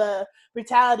 all of the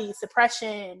brutality,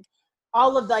 suppression,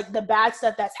 all of like the bad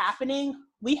stuff that's happening,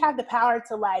 we have the power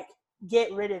to like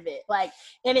get rid of it. Like,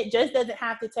 and it just doesn't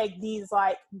have to take these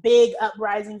like big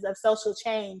uprisings of social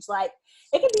change. Like,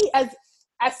 it can be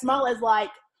as small as like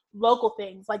local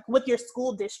things, like with your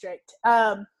school district.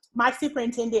 My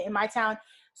superintendent in my town,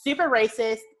 super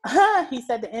racist. He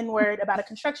said the N-word about a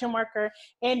construction worker,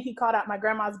 and he called out my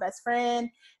grandma's best friend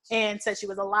and said she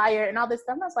was a liar and all this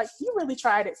stuff. And I was like, you really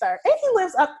tried it, sir. And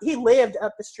he lived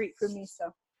up the street from me,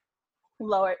 so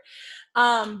Lord.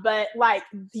 But like,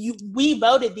 we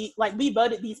voted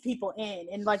these people in,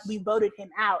 and like we voted him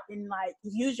out. And like,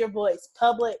 use your voice,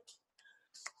 public.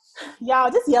 Y'all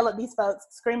just yell at these folks,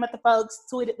 scream at the folks,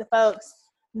 tweet at the folks,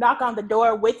 knock on the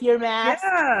door with your mask.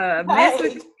 Yeah, mess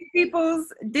with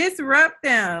people's, disrupt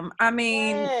them. I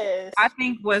mean, I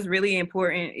think what's really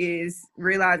important is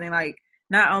realizing like,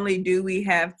 not only do we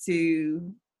have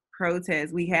to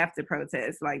protest, we have to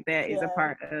protest. Like, that is a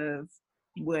part of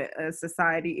what a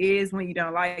society is. When you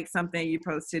don't like something, you're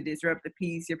supposed to disrupt the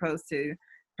peace. You're supposed to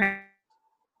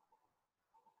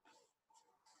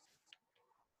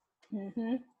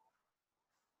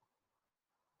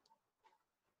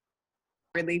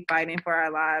really fighting for our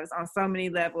lives on so many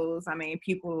levels. I mean,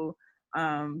 people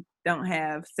don't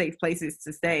have safe places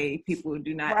to stay. People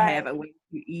do not have a way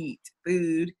to eat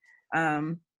food.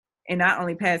 And not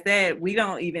only past that, we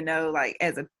don't even know, like,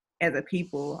 as a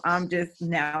people, I'm just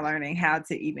now learning how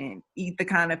to even eat the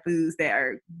kind of foods that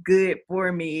are good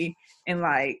for me. And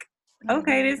like,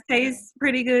 okay, this tastes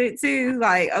pretty good too.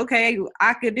 Like, okay,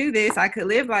 I could do this. I could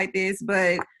live like this,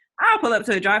 but I'll pull up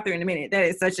to a drive-thru in a minute. That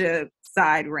is such a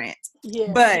side rant.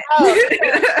 Yeah. But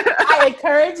I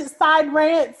encourage side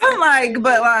rants. I'm like,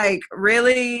 but like,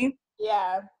 really?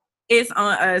 Yeah. It's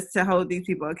on us to hold these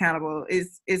people accountable.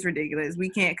 It's ridiculous. We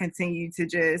can't continue to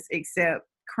just accept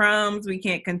crumbs. We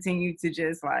can't continue to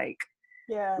just like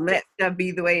let stuff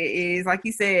be the way it is. Like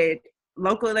you said,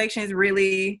 local elections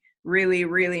really, really,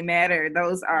 really matter.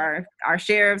 Those are our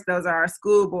sheriffs. Those are our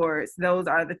school boards. Those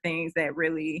are the things that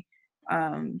really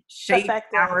shape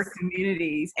our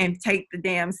communities and take the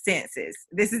damn census.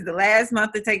 This is the last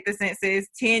month to take the census.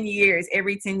 10 years,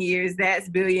 every 10 years, that's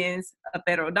billions of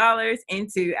federal dollars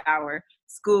into our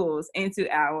schools, into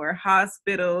our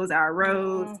hospitals, our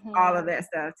roads, all of that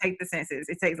stuff. Take the census.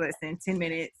 It takes less than 10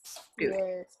 minutes. Do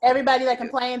it. Everybody that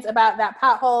complains about that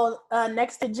pothole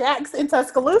next to Jack's in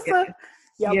Tuscaloosa,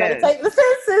 y'all better take the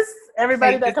census.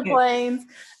 Everybody that complains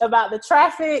about the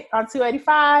traffic on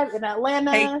 285 in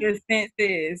Atlanta, take the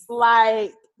census.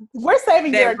 Like, we're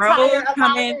saving your entire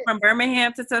coming from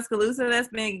Birmingham to Tuscaloosa that's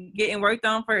been getting worked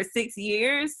on for 6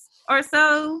 years or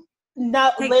so.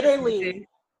 No, literally.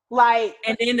 Like,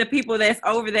 and then the people that's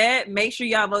over that, make sure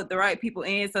y'all vote the right people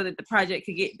in so that the project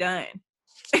could get done.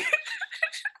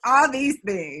 All these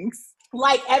things.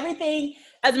 Like, everything,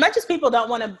 as much as people don't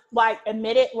want to like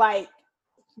admit it, like,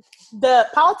 the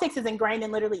politics is ingrained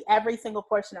in literally every single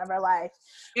portion of our life.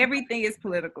 Everything is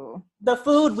political. The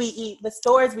food we eat, the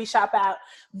stores we shop at,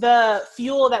 the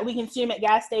fuel that we consume at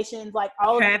gas stations, like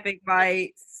all traffic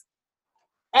lights,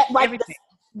 like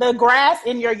the grass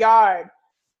in your yard,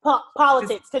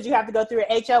 politics, because you have to go through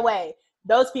an HOA.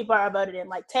 Those people are voted in.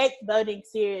 Like, take voting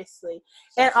seriously.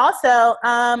 And also,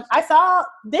 I saw,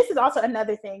 this is also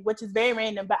another thing, which is very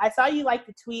random, but I saw you like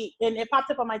the tweet, and it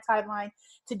popped up on my timeline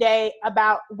today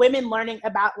about women learning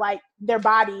about like their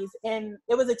bodies. And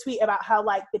it was a tweet about how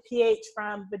like the pH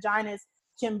from vaginas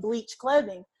can bleach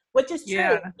clothing, which is true.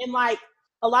 Yeah. And like,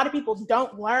 a lot of people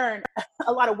don't learn,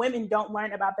 a lot of women don't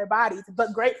learn about their bodies,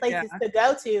 but great places to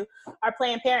go to are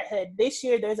Planned Parenthood. This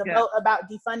year, there's a vote about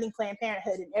defunding Planned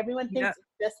Parenthood, and everyone thinks it's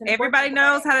just an everybody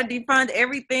knows how to defund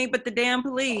everything but the damn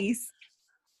police.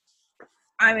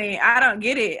 I mean, I don't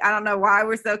get it. I don't know why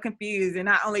we're so confused and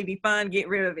not only defund, get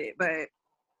rid of it, but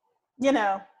you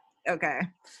know. Okay.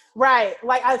 Right.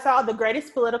 Like, I saw the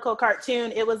greatest political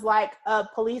cartoon. It was like a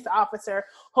police officer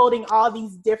holding all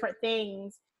these different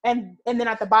things. And then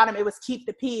at the bottom, it was keep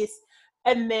the peace.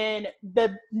 And then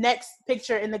the next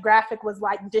picture in the graphic was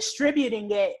like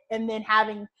distributing it and then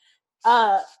having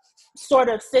a sort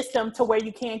of system to where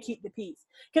you can keep the peace.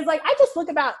 Because like, I just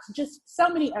look about just so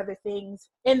many other things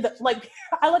in the, like,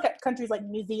 I look at countries like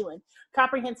New Zealand,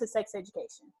 comprehensive sex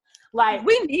education. Like,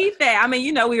 we need that. I mean,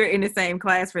 you know, we were in the same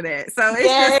class for that. So it's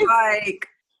just like,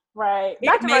 right.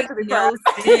 It makes no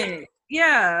sense.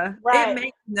 Yeah. Right. It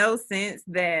makes no sense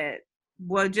that,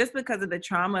 well, just because of the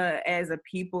trauma as a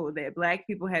people that Black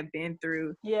people have been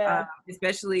through,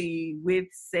 especially with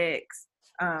sex,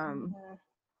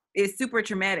 it's super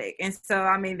traumatic. And so,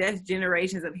 I mean, that's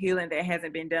generations of healing that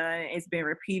hasn't been done. It's been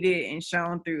repeated and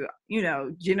shown through, you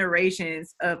know,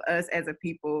 generations of us as a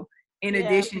people, in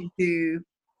addition to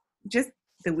just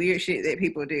the weird shit that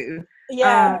people do.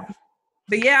 Yeah.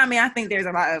 But yeah, I mean, I think there's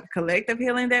a lot of collective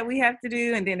healing that we have to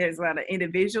do. And then there's a lot of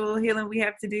individual healing we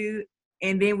have to do.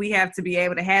 And then we have to be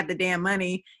able to have the damn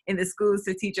money in the schools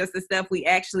to teach us the stuff we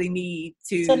actually need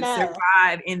to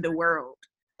survive in the world.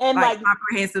 And like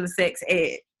comprehensive sex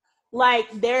ed. Like,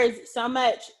 there's so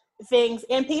much things,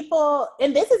 and people,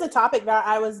 and this is a topic that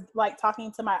I was like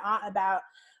talking to my aunt about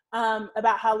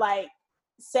how like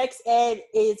sex ed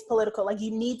is political. Like,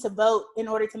 you need to vote in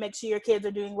order to make sure your kids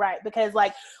are doing right, because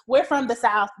like, we're from the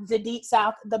South, the deep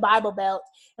South, the Bible Belt,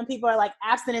 and people are like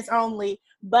abstinence only,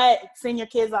 but send your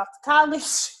kids off to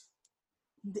college.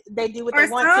 They do what they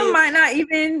want to. Some might not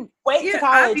even wait to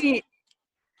college. I mean,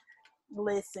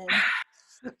 listen,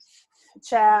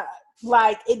 child,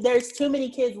 like, there's too many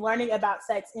kids learning about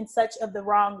sex in such of the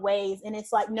wrong ways, and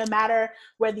it's like, no matter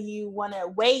whether you want to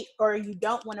wait or you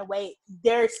don't want to wait,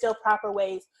 there's still proper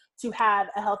ways to have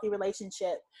a healthy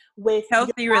relationship with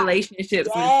relationships.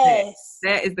 Yes. With sex.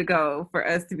 That is the goal, for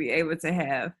us to be able to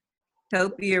have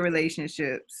healthier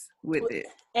relationships with it.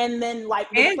 And then like,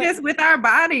 and just with our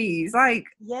bodies, like,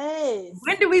 yes,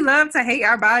 when do we love to hate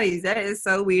our bodies? That is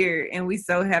so weird, and we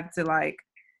so have to like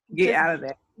get out of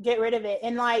that, get rid of it.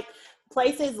 And like,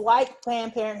 places like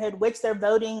Planned Parenthood, which they're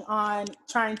voting on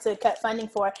trying to cut funding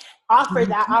for, offer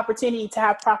that opportunity to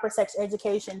have proper sex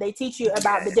education. They teach you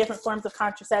about the different forms of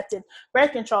contraceptive,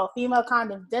 birth control, female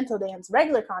condoms, dental dams,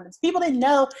 regular condoms. People didn't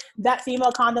know that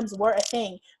female condoms were a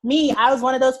thing. Me, I was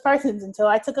one of those persons until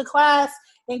I took a class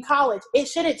in college. It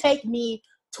shouldn't take me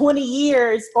 20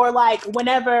 years or like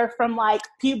whenever from like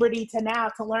puberty to now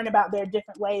to learn about their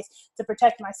different ways to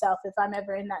protect myself if I'm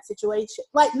ever in that situation.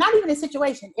 Like not even a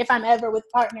situation, if I'm ever with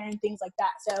a partner and things like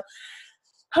that.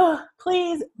 So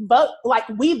please vote. Like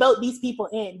we vote these people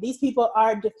in. These people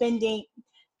are defending.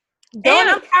 And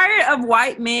I'm tired of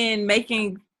white men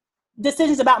making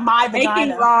decisions about my vagina.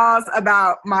 Making laws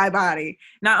about my body.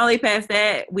 Not only past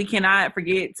that, we cannot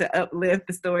forget to uplift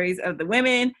the stories of the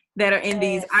women that are in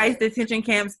these ICE detention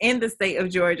camps in the state of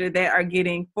Georgia that are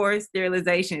getting forced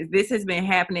sterilizations. This has been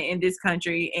happening in this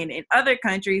country and in other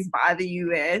countries by the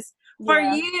U.S. for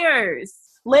years.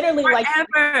 Literally,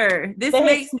 forever. Like this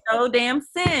makes no damn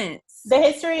sense. The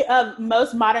history of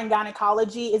most modern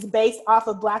gynecology is based off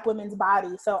of Black women's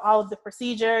bodies. So all of the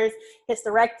procedures,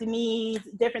 hysterectomies,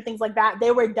 different things like that,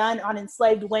 they were done on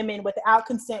enslaved women without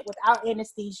consent, without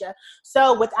anesthesia.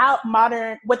 So without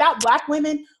Black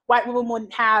women, white women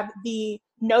wouldn't have the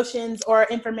notions or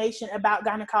information about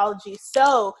gynecology.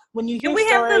 So when you hear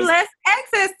have the less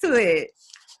access to it.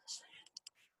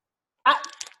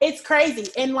 It's crazy.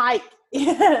 And like,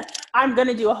 I'm going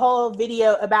to do a whole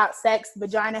video about sex,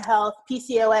 vagina health,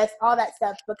 PCOS, all that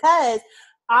stuff, because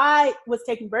I was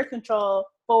taking birth control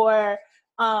for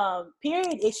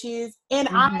period issues and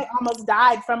I almost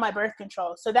died from my birth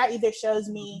control. So that either shows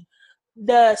me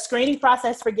the screening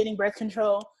process for getting birth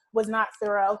control was not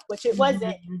thorough, which it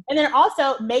wasn't. And then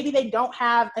also maybe they don't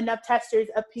have enough testers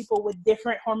of people with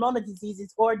different hormonal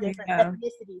diseases or different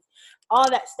ethnicities. All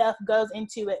that stuff goes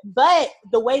into it. But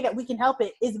the way that we can help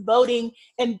it is voting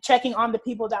and checking on the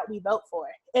people that we vote for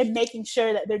and making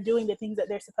sure that they're doing the things that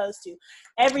they're supposed to.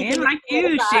 Everything. And like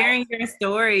you sharing your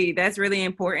story, that's really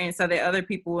important so that other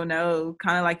people will know,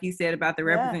 kind of like you said about the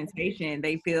representation,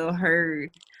 they feel heard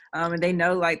and they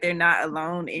know like they're not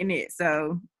alone in it.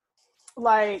 So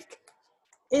like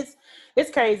it's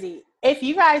crazy. If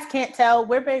you guys can't tell,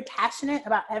 we're very passionate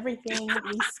about everything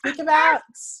we speak about.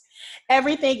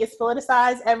 Everything is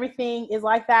politicized, everything is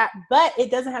like that, but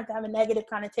it doesn't have to have a negative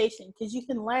connotation because you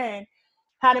can learn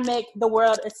how to make the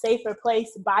world a safer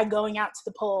place by going out to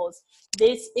the polls.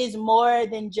 This is more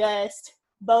than just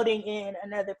voting in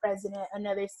another president,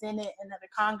 another Senate, another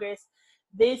Congress.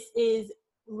 This is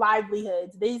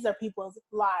livelihoods. These are people's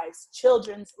lives,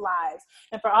 children's lives.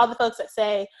 And for all the folks that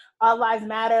say all lives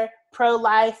matter,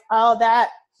 pro-life, all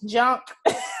that junk,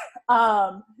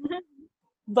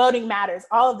 voting matters.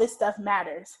 All of this stuff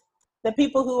matters. The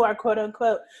people who are quote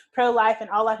unquote pro-life and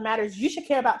all life matters, you should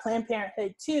care about Planned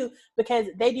Parenthood too, because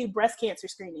they do breast cancer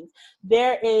screenings.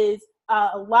 There is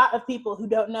a lot of people who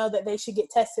don't know that they should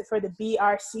get tested for the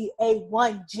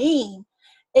BRCA1 gene,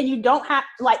 and you don't have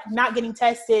not getting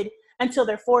tested until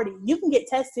they're 40. You can get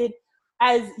tested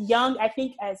as young, I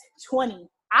think, as 20.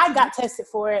 I got tested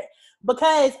for it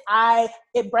because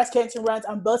breast cancer runs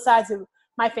on both sides of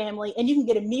my family, and you can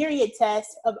get a myriad test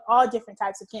of all different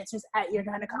types of cancers at your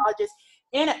gynecologist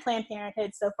and at Planned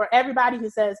Parenthood. So for everybody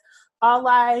who says all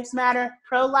lives matter,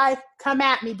 pro-life, come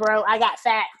at me, bro. I got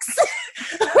facts.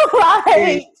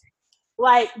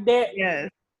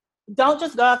 Don't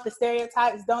just go off the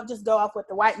stereotypes. Don't just go off what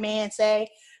the white man say.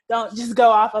 Don't just go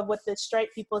off of what the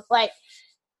straight people like.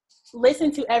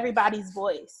 Listen to everybody's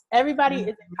voice. Everybody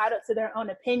is entitled to their own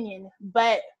opinion,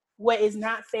 but what is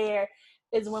not fair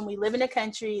is when we live in a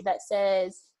country that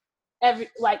says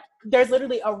there's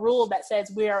literally a rule that says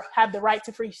we have the right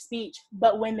to free speech,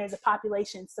 but when there's a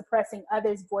population suppressing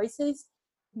others' voices,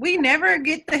 we don't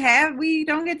get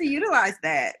to utilize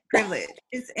that privilege.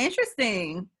 It's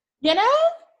interesting. You know?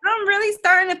 I'm really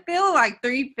starting to feel like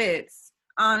 3/5.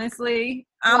 Honestly,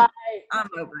 I'm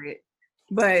over it.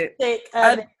 But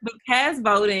past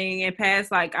voting and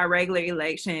past our regular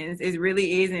elections, it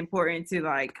really is important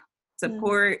to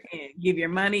support and give your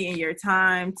money and your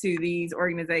time to these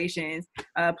organizations.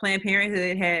 Planned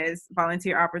Parenthood has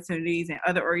volunteer opportunities, and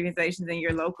other organizations in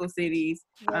your local cities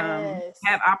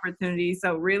have opportunities.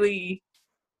 So really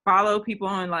follow people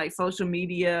on social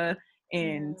media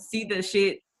and see the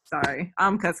shit. Sorry,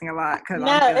 I'm cussing a lot because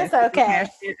it's okay.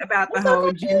 About the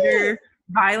whole gender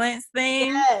violence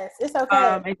thing. Yes, it's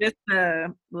okay. And just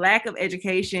the lack of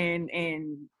education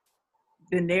and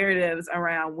the narratives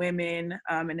around women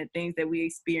and the things that we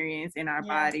experience in our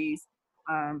bodies.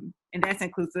 And that's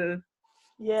inclusive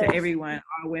to everyone,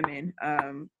 all women.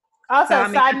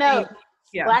 Also, side note,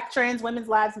 Black trans women's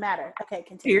lives matter. Okay,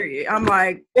 continue. Period. I'm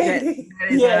like, that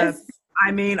is I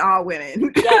mean all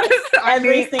women. Yes,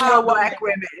 every single Black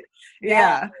women.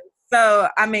 Yeah. So,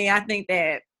 I think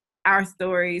that our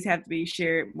stories have to be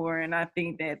shared more, and I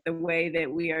think that the way that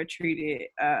we are treated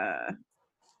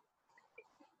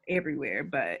everywhere,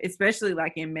 but especially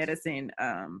like in medicine,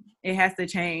 it has to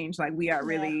change. Like we are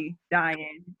really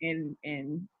dying,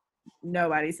 and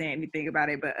nobody's saying anything about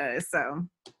it but us. So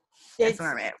that's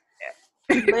where I'm at.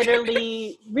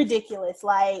 Literally ridiculous.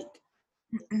 Like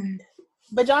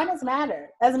vaginas matter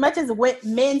as much as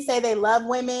men say they love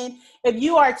women. If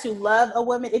you are to love a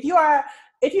woman, if you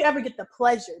ever get the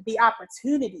pleasure, the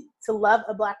opportunity to love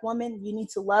a Black woman, you need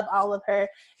to love all of her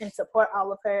and support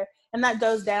all of her. And that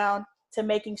goes down to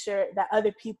making sure that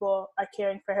other people are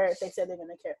caring for her if they say they're going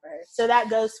to care for her. So that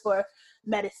goes for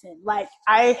medicine. Like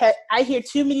I hear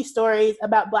too many stories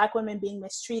about Black women being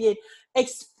mistreated,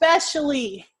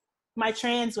 especially my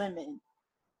trans women.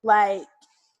 Like,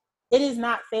 it is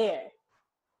not fair.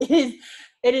 It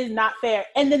is not fair.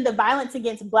 And then the violence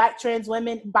against Black trans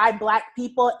women by Black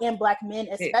people and Black men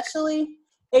especially.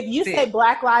 If you say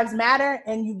Black lives matter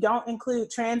and you don't include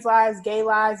trans lives, gay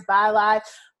lives, bi lives,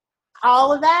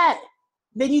 all of that,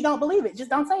 then you don't believe it. Just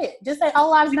don't say it. Just say all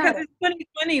lives matter. Because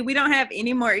it's 2020. We don't have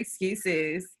any more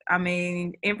excuses. I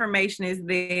mean, information is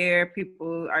there.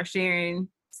 People are sharing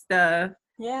stuff.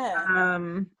 Yeah.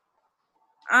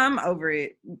 I'm over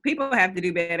it. People have to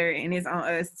do better, and it's on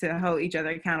us to hold each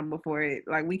other accountable for it.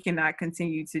 Like, we cannot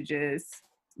continue to just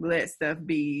let stuff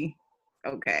be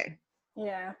okay.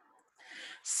 Yeah.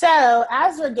 So,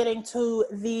 as we're getting to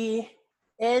the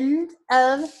end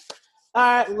of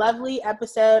our lovely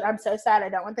episode, I'm so sad. I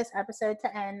don't want this episode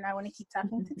to end. I want to keep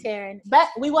talking to Taryn, but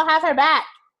we will have her back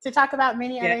to talk about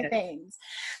many other things.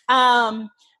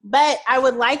 But I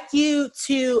would like you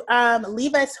to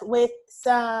leave us with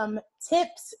some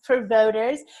tips for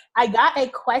voters. I got a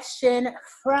question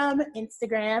from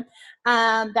Instagram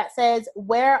that says,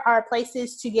 where are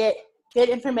places to get good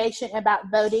information about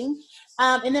voting?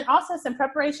 And then also some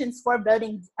preparations for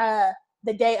voting,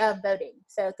 the day of voting.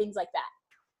 So things like that.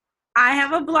 I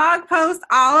have a blog post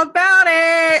all about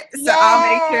it. So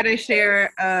I'll make sure to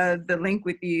share the link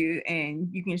with you, and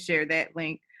you can share that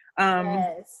link.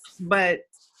 But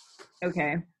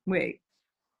okay, wait.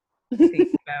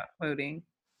 Think about voting,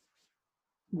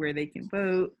 where they can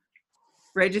vote.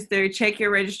 Register, check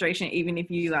your registration, even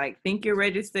if you think you're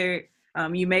registered.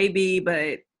 You may be,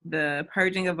 but the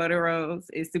purging of voter rolls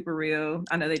is super real.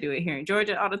 I know they do it here in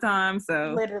Georgia all the time.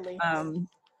 So literally.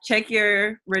 Check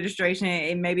your registration,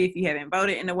 and maybe if you haven't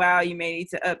voted in a while, you may need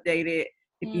to update it.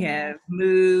 If you have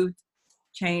moved,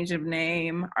 change of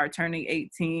name, are turning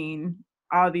 18,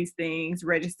 all these things,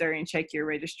 register and check your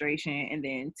registration, and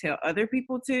then tell other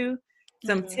people too.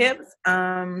 Some tips.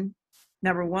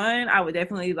 Number one, I would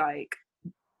definitely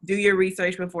do your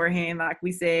research beforehand. Like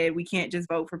we said, we can't just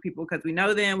vote for people because we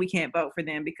know them. We can't vote for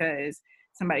them because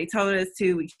somebody told us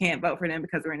to. We can't vote for them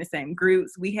because we're in the same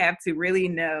groups. We have to really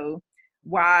know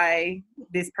why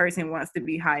this person wants to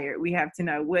be hired. We have to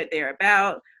know what they're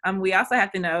about. We also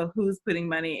have to know who's putting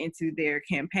money into their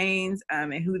campaigns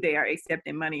and who they are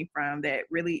accepting money from. That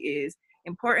really is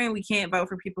important. We can't vote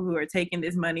for people who are taking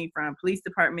this money from police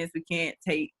departments. We can't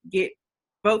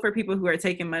vote for people who are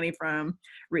taking money from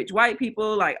rich white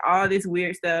people. Like, all this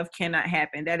weird stuff cannot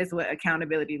happen. That is what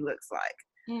accountability looks like.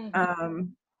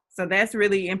 So that's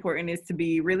really important, is to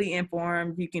be really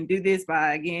informed. You can do this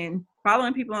by, again,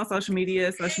 following people on social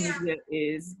media. Social media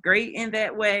is great in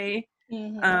that way.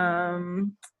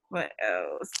 What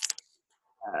else?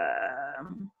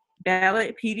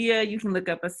 Ballotpedia, you can look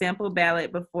up a sample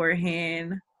ballot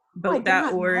beforehand.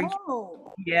 Vote.org.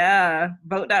 Yeah,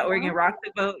 vote.org and Rock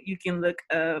the Vote. You can look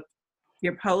up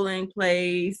your polling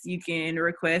place. You can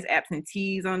request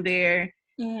absentees on there.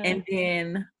 And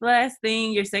then last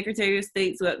thing, your Secretary of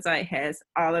State's website has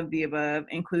all of the above,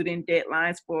 including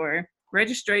deadlines for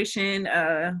registration,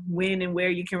 when and where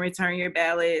you can return your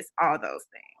ballots, all those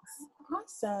things.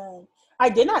 Awesome. I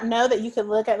did not know that you could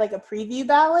look at a preview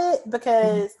ballot,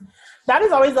 because that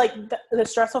is always the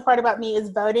stressful part about me is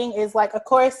voting is of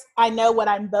course I know what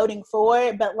I'm voting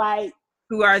for, but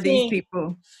who are these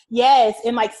people? Yes,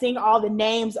 and seeing all the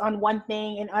names on one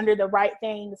thing and under the right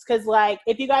things. Because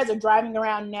if you guys are driving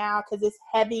around now, because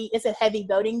it's a heavy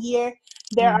voting year,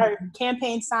 there are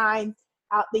campaign signs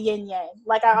out the yin yang.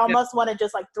 I almost want to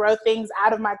just throw things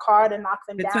out of my car to knock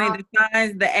them down. Between the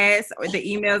signs, the ads, or the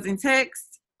emails and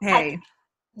text. Hey,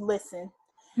 listen.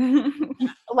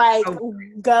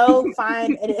 Go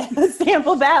find a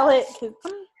sample ballot.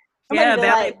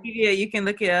 Ballotpedia, you can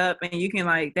look it up, and you can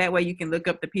that way you can look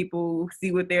up the people,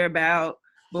 see what they're about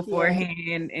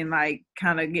beforehand, and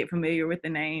kind of get familiar with the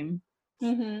name.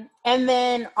 And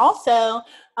then also,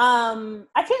 I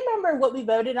can't remember what we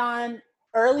voted on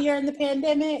earlier in the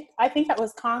pandemic. I think that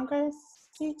was Congress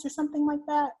seats or something like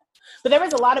that. But there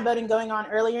was a lot of voting going on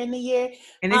earlier in the year.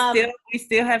 And we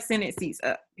still have Senate seats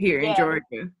up here in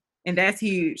Georgia. And that's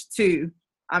huge too.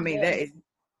 I mean, that is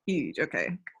huge.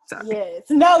 Okay. Sorry. Yes.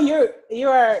 No,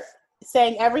 you're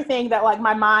saying everything that like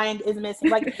my mind is missing.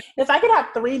 Like if I could have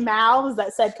 3 mouths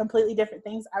that said completely different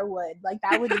things, I would. Like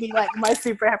that would be like my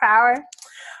superpower.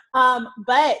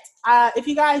 But if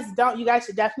you guys don't, you guys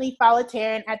should definitely follow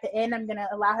Taryn. At the end, I'm going to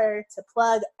allow her to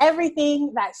plug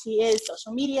everything that she is,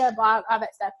 social media, blog, all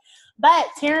that stuff. But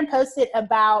Taryn posted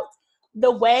about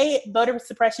the way voter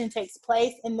suppression takes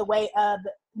place in the way of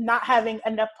not having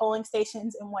enough polling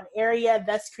stations in one area,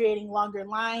 thus creating longer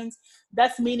lines,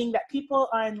 thus meaning that people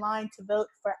are in line to vote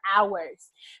for hours.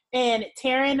 And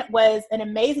Taryn was an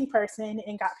amazing person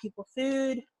and got people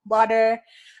food, water,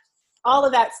 all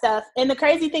of that stuff. And the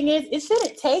crazy thing is, it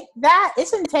shouldn't take that. It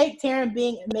shouldn't take Taryn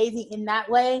being amazing in that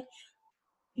way,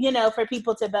 you know, for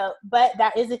people to vote. But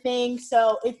that is a thing.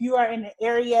 So if you are in an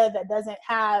area that doesn't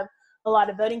have a lot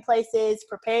of voting places,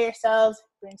 prepare yourselves,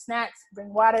 bring snacks,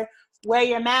 bring water, wear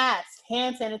your mask,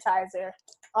 hand sanitizer,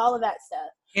 all of that stuff.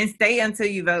 And stay until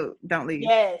you vote. Don't leave.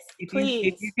 Yes,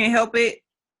 please. If you can help it,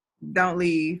 don't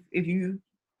leave. If you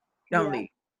don't leave.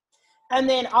 And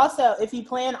then also, if you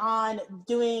plan on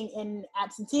doing an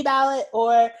absentee ballot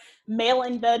or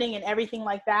mail-in voting and everything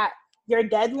like that, your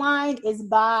deadline is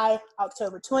by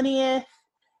October 20th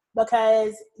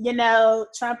because, you know,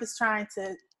 Trump is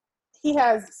he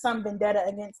has some vendetta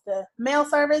against the mail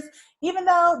service, even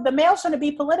though the mail shouldn't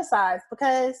be politicized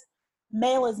because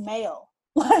mail is mail.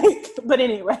 But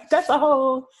anyway, that's a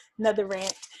whole nother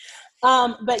rant.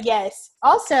 But yes,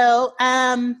 also,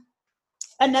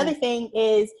 another thing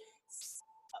is,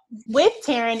 with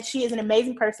Taryn, she is an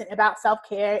amazing person about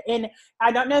self-care. And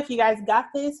I don't know if you guys got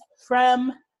this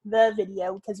from the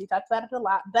video because we talked about it a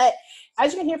lot. But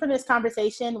as you can hear from this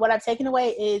conversation, what I've taken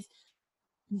away is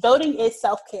voting is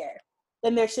self-care.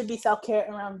 And there should be self-care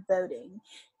around voting.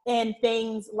 And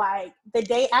things like the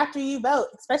day after you vote,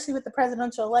 especially with the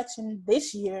presidential election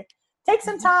this year, take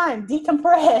some time,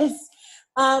 decompress.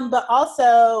 But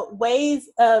also ways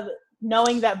of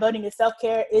knowing that voting is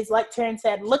self-care is, like Taryn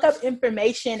said, look up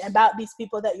information about these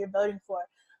people that you're voting for.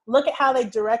 Look at how they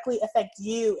directly affect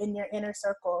you in your inner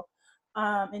circle,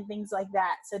 and things like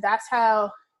that. So that's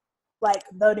how, like,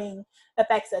 voting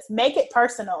affects us. Make it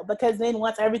personal, because then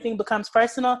once everything becomes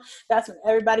personal, that's when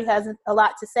everybody has a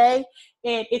lot to say.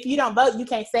 And if you don't vote, you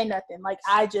can't say nothing. Like,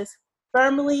 I just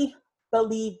firmly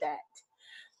believe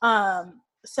that.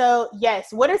 So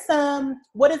yes, what is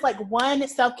like one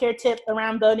self-care tip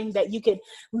around voting that you could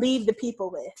leave the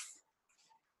people with?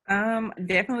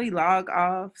 Definitely log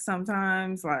off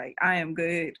sometimes. Like, I am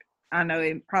good. I know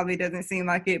it probably doesn't seem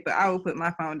like it, but I will put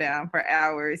my phone down for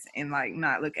hours and like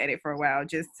not look at it for a while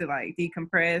just to like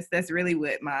decompress. That's really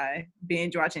what my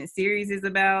binge watching series is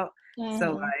about. Mm-hmm.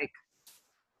 So like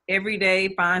every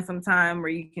day, find some time where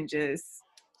you can just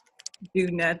do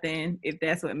nothing if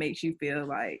that's what makes you feel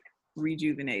like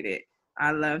rejuvenated.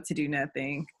 I love to do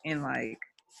nothing and like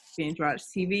binge watch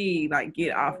TV, like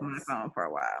get off my phone for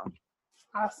a while.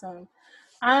 Awesome.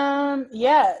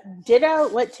 Yeah, ditto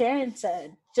what Taryn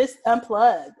said. Just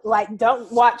unplug. Like, don't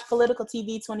watch political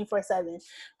TV 24/7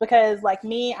 because, like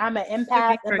me, I'm an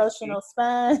empath, emotional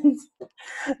sponge.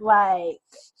 Like,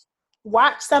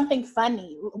 watch something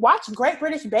funny. Watch Great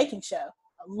British Baking Show.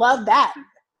 Love that.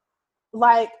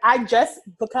 Like, I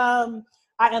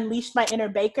unleashed my inner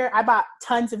baker. I bought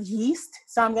tons of yeast,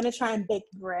 so I'm gonna try and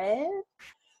bake bread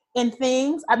and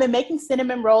things. I've been making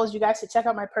cinnamon rolls. You guys should check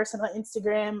out my personal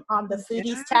Instagram on the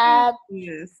foodies tab.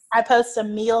 Yes. I post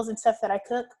some meals and stuff that I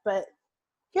cook, but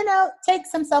you know, take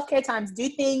some self-care times. Do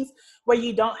things where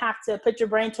you don't have to put your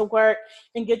brain to work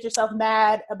and get yourself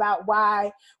mad about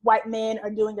why white men are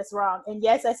doing us wrong. And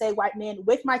yes, I say white men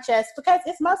with my chest because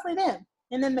it's mostly them.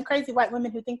 And then the crazy white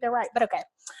women who think they're right, but okay.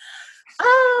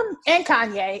 And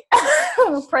Kanye.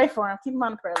 Pray for him. Keep him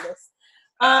on the prayer list.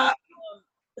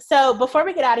 So before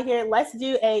we get out of here, let's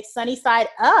do a sunny side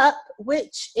up,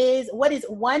 which is what is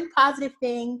one positive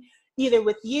thing either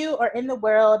with you or in the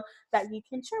world that you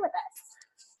can share with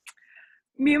us?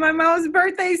 Me and my mom's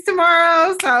birthday's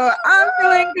tomorrow, so I'm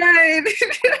feeling good.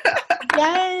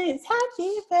 Yes,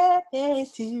 happy birthday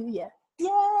to you.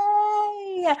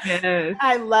 Yay! Yes.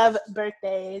 I love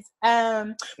birthdays.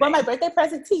 Well, my birthday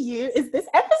present to you is this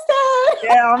episode.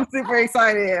 Yeah, I'm super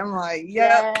excited. I'm like,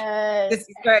 yes. This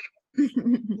is great.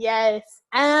 Yes.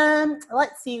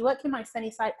 Let's see. What can my sunny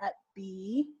side up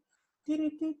be?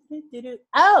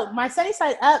 Oh, my sunny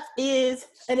side up is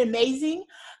an amazing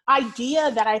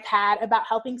idea that I've had about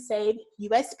helping save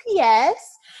USPS.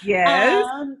 Yes.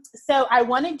 So I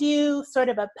want to do sort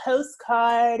of a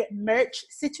postcard merch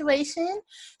situation.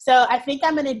 So I think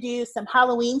I'm going to do some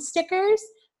Halloween stickers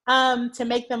to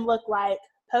make them look like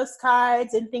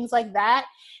postcards and things like that.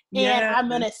 And I'm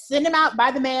going to send them out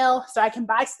by the mail so I can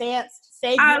buy stamps.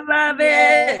 I love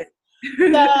it.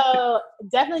 So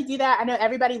definitely do that. I know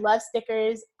everybody loves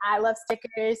stickers. I love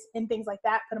stickers and things like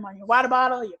that. Put them on your water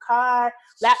bottle, your car,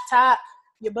 laptop,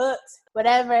 your books,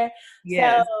 whatever.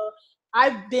 Yes. So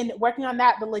I've been working on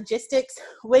that, the logistics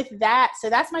with that. So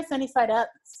that's my sunny side up.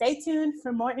 Stay tuned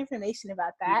for more information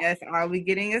about that. Yes. Are we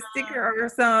getting a sticker or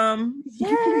some?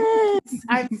 Yes.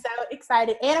 I'm so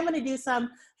excited. And I'm going to do some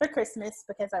for Christmas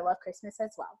because I love Christmas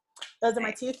as well. Those are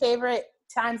my two favorite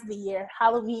times of the year,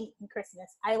 Halloween and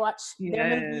Christmas. I watch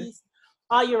their movies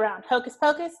all year round. Hocus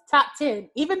Pocus, top 10.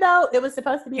 Even though it was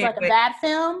supposed to be like a bad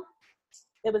film,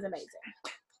 it was amazing.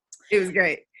 It was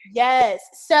great. Yes.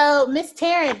 So, Miss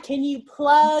Taryn, can you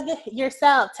plug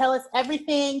yourself? Tell us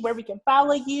everything, where we can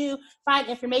follow you, find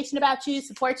information about you,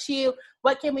 support you.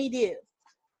 What can we do?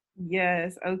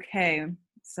 Yes. Okay.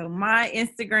 So my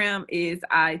Instagram is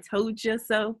I told you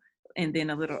so, and then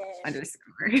a little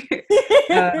underscore.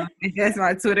 And that's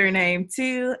my Twitter name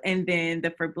too. And then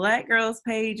the For Black Girls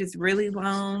page is really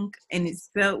long and it's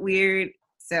spelled weird.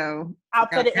 So I'll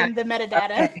put it in the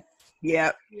metadata. Okay.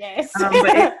 Yep. Yes. But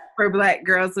it's for Black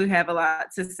girls who have a lot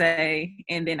to say.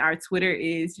 And then our Twitter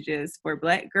is just For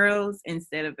Black Girls.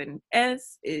 Instead of an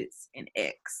S, it's an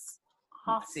X.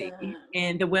 Awesome.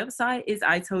 And the website is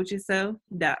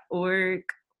itoldyousO.org.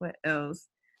 What else?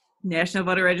 National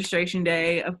Voter Registration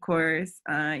Day, of course.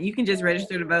 You can just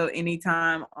register to vote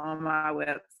anytime on my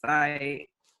website.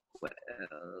 What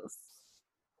else?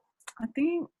 I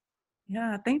think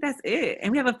that's it.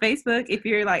 And we have a Facebook if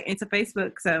you're like into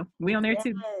Facebook. So we on there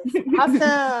too.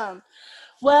 Awesome.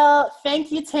 Well,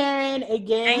 thank you, Taryn,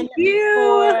 again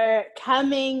for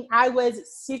coming. I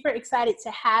was super excited to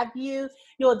have you.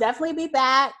 You will definitely be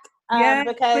back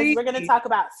because we're going to talk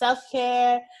about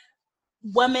self-care,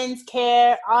 women's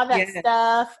care, all that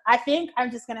stuff. I think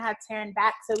I'm just going to have Taryn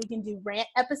back so we can do rant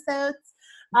episodes.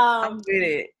 I'm with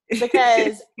it.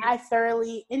 Because I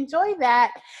thoroughly enjoy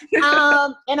that.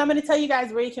 And I'm going to tell you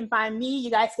guys where you can find me.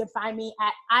 You guys can find me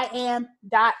at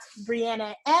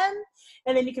iam.briannam.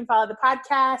 And then you can follow the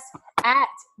podcast at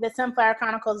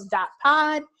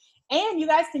thesunflowerchronicles.pod. And you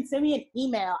guys can send me an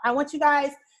email. I want you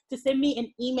guys to send me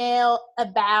an email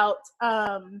about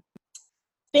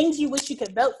things you wish you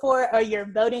could vote for or your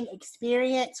voting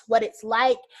experience, what it's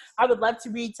like. I would love to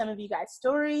read some of you guys'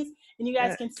 stories. And you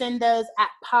guys can send those at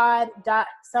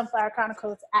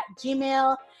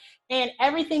pod.sunflowerchronicles@gmail. And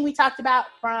everything we talked about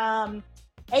from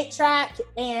 8-Track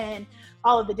and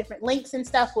all of the different links and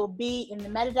stuff will be in the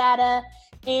metadata.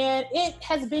 And it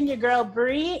has been your girl,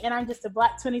 Bree, and I'm just a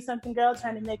Black 20-something girl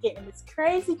trying to make it in this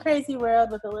crazy, crazy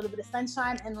world with a little bit of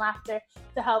sunshine and laughter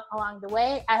to help along the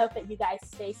way. I hope that you guys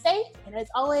stay safe, and as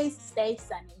always, stay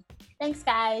sunny. Thanks,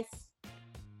 guys.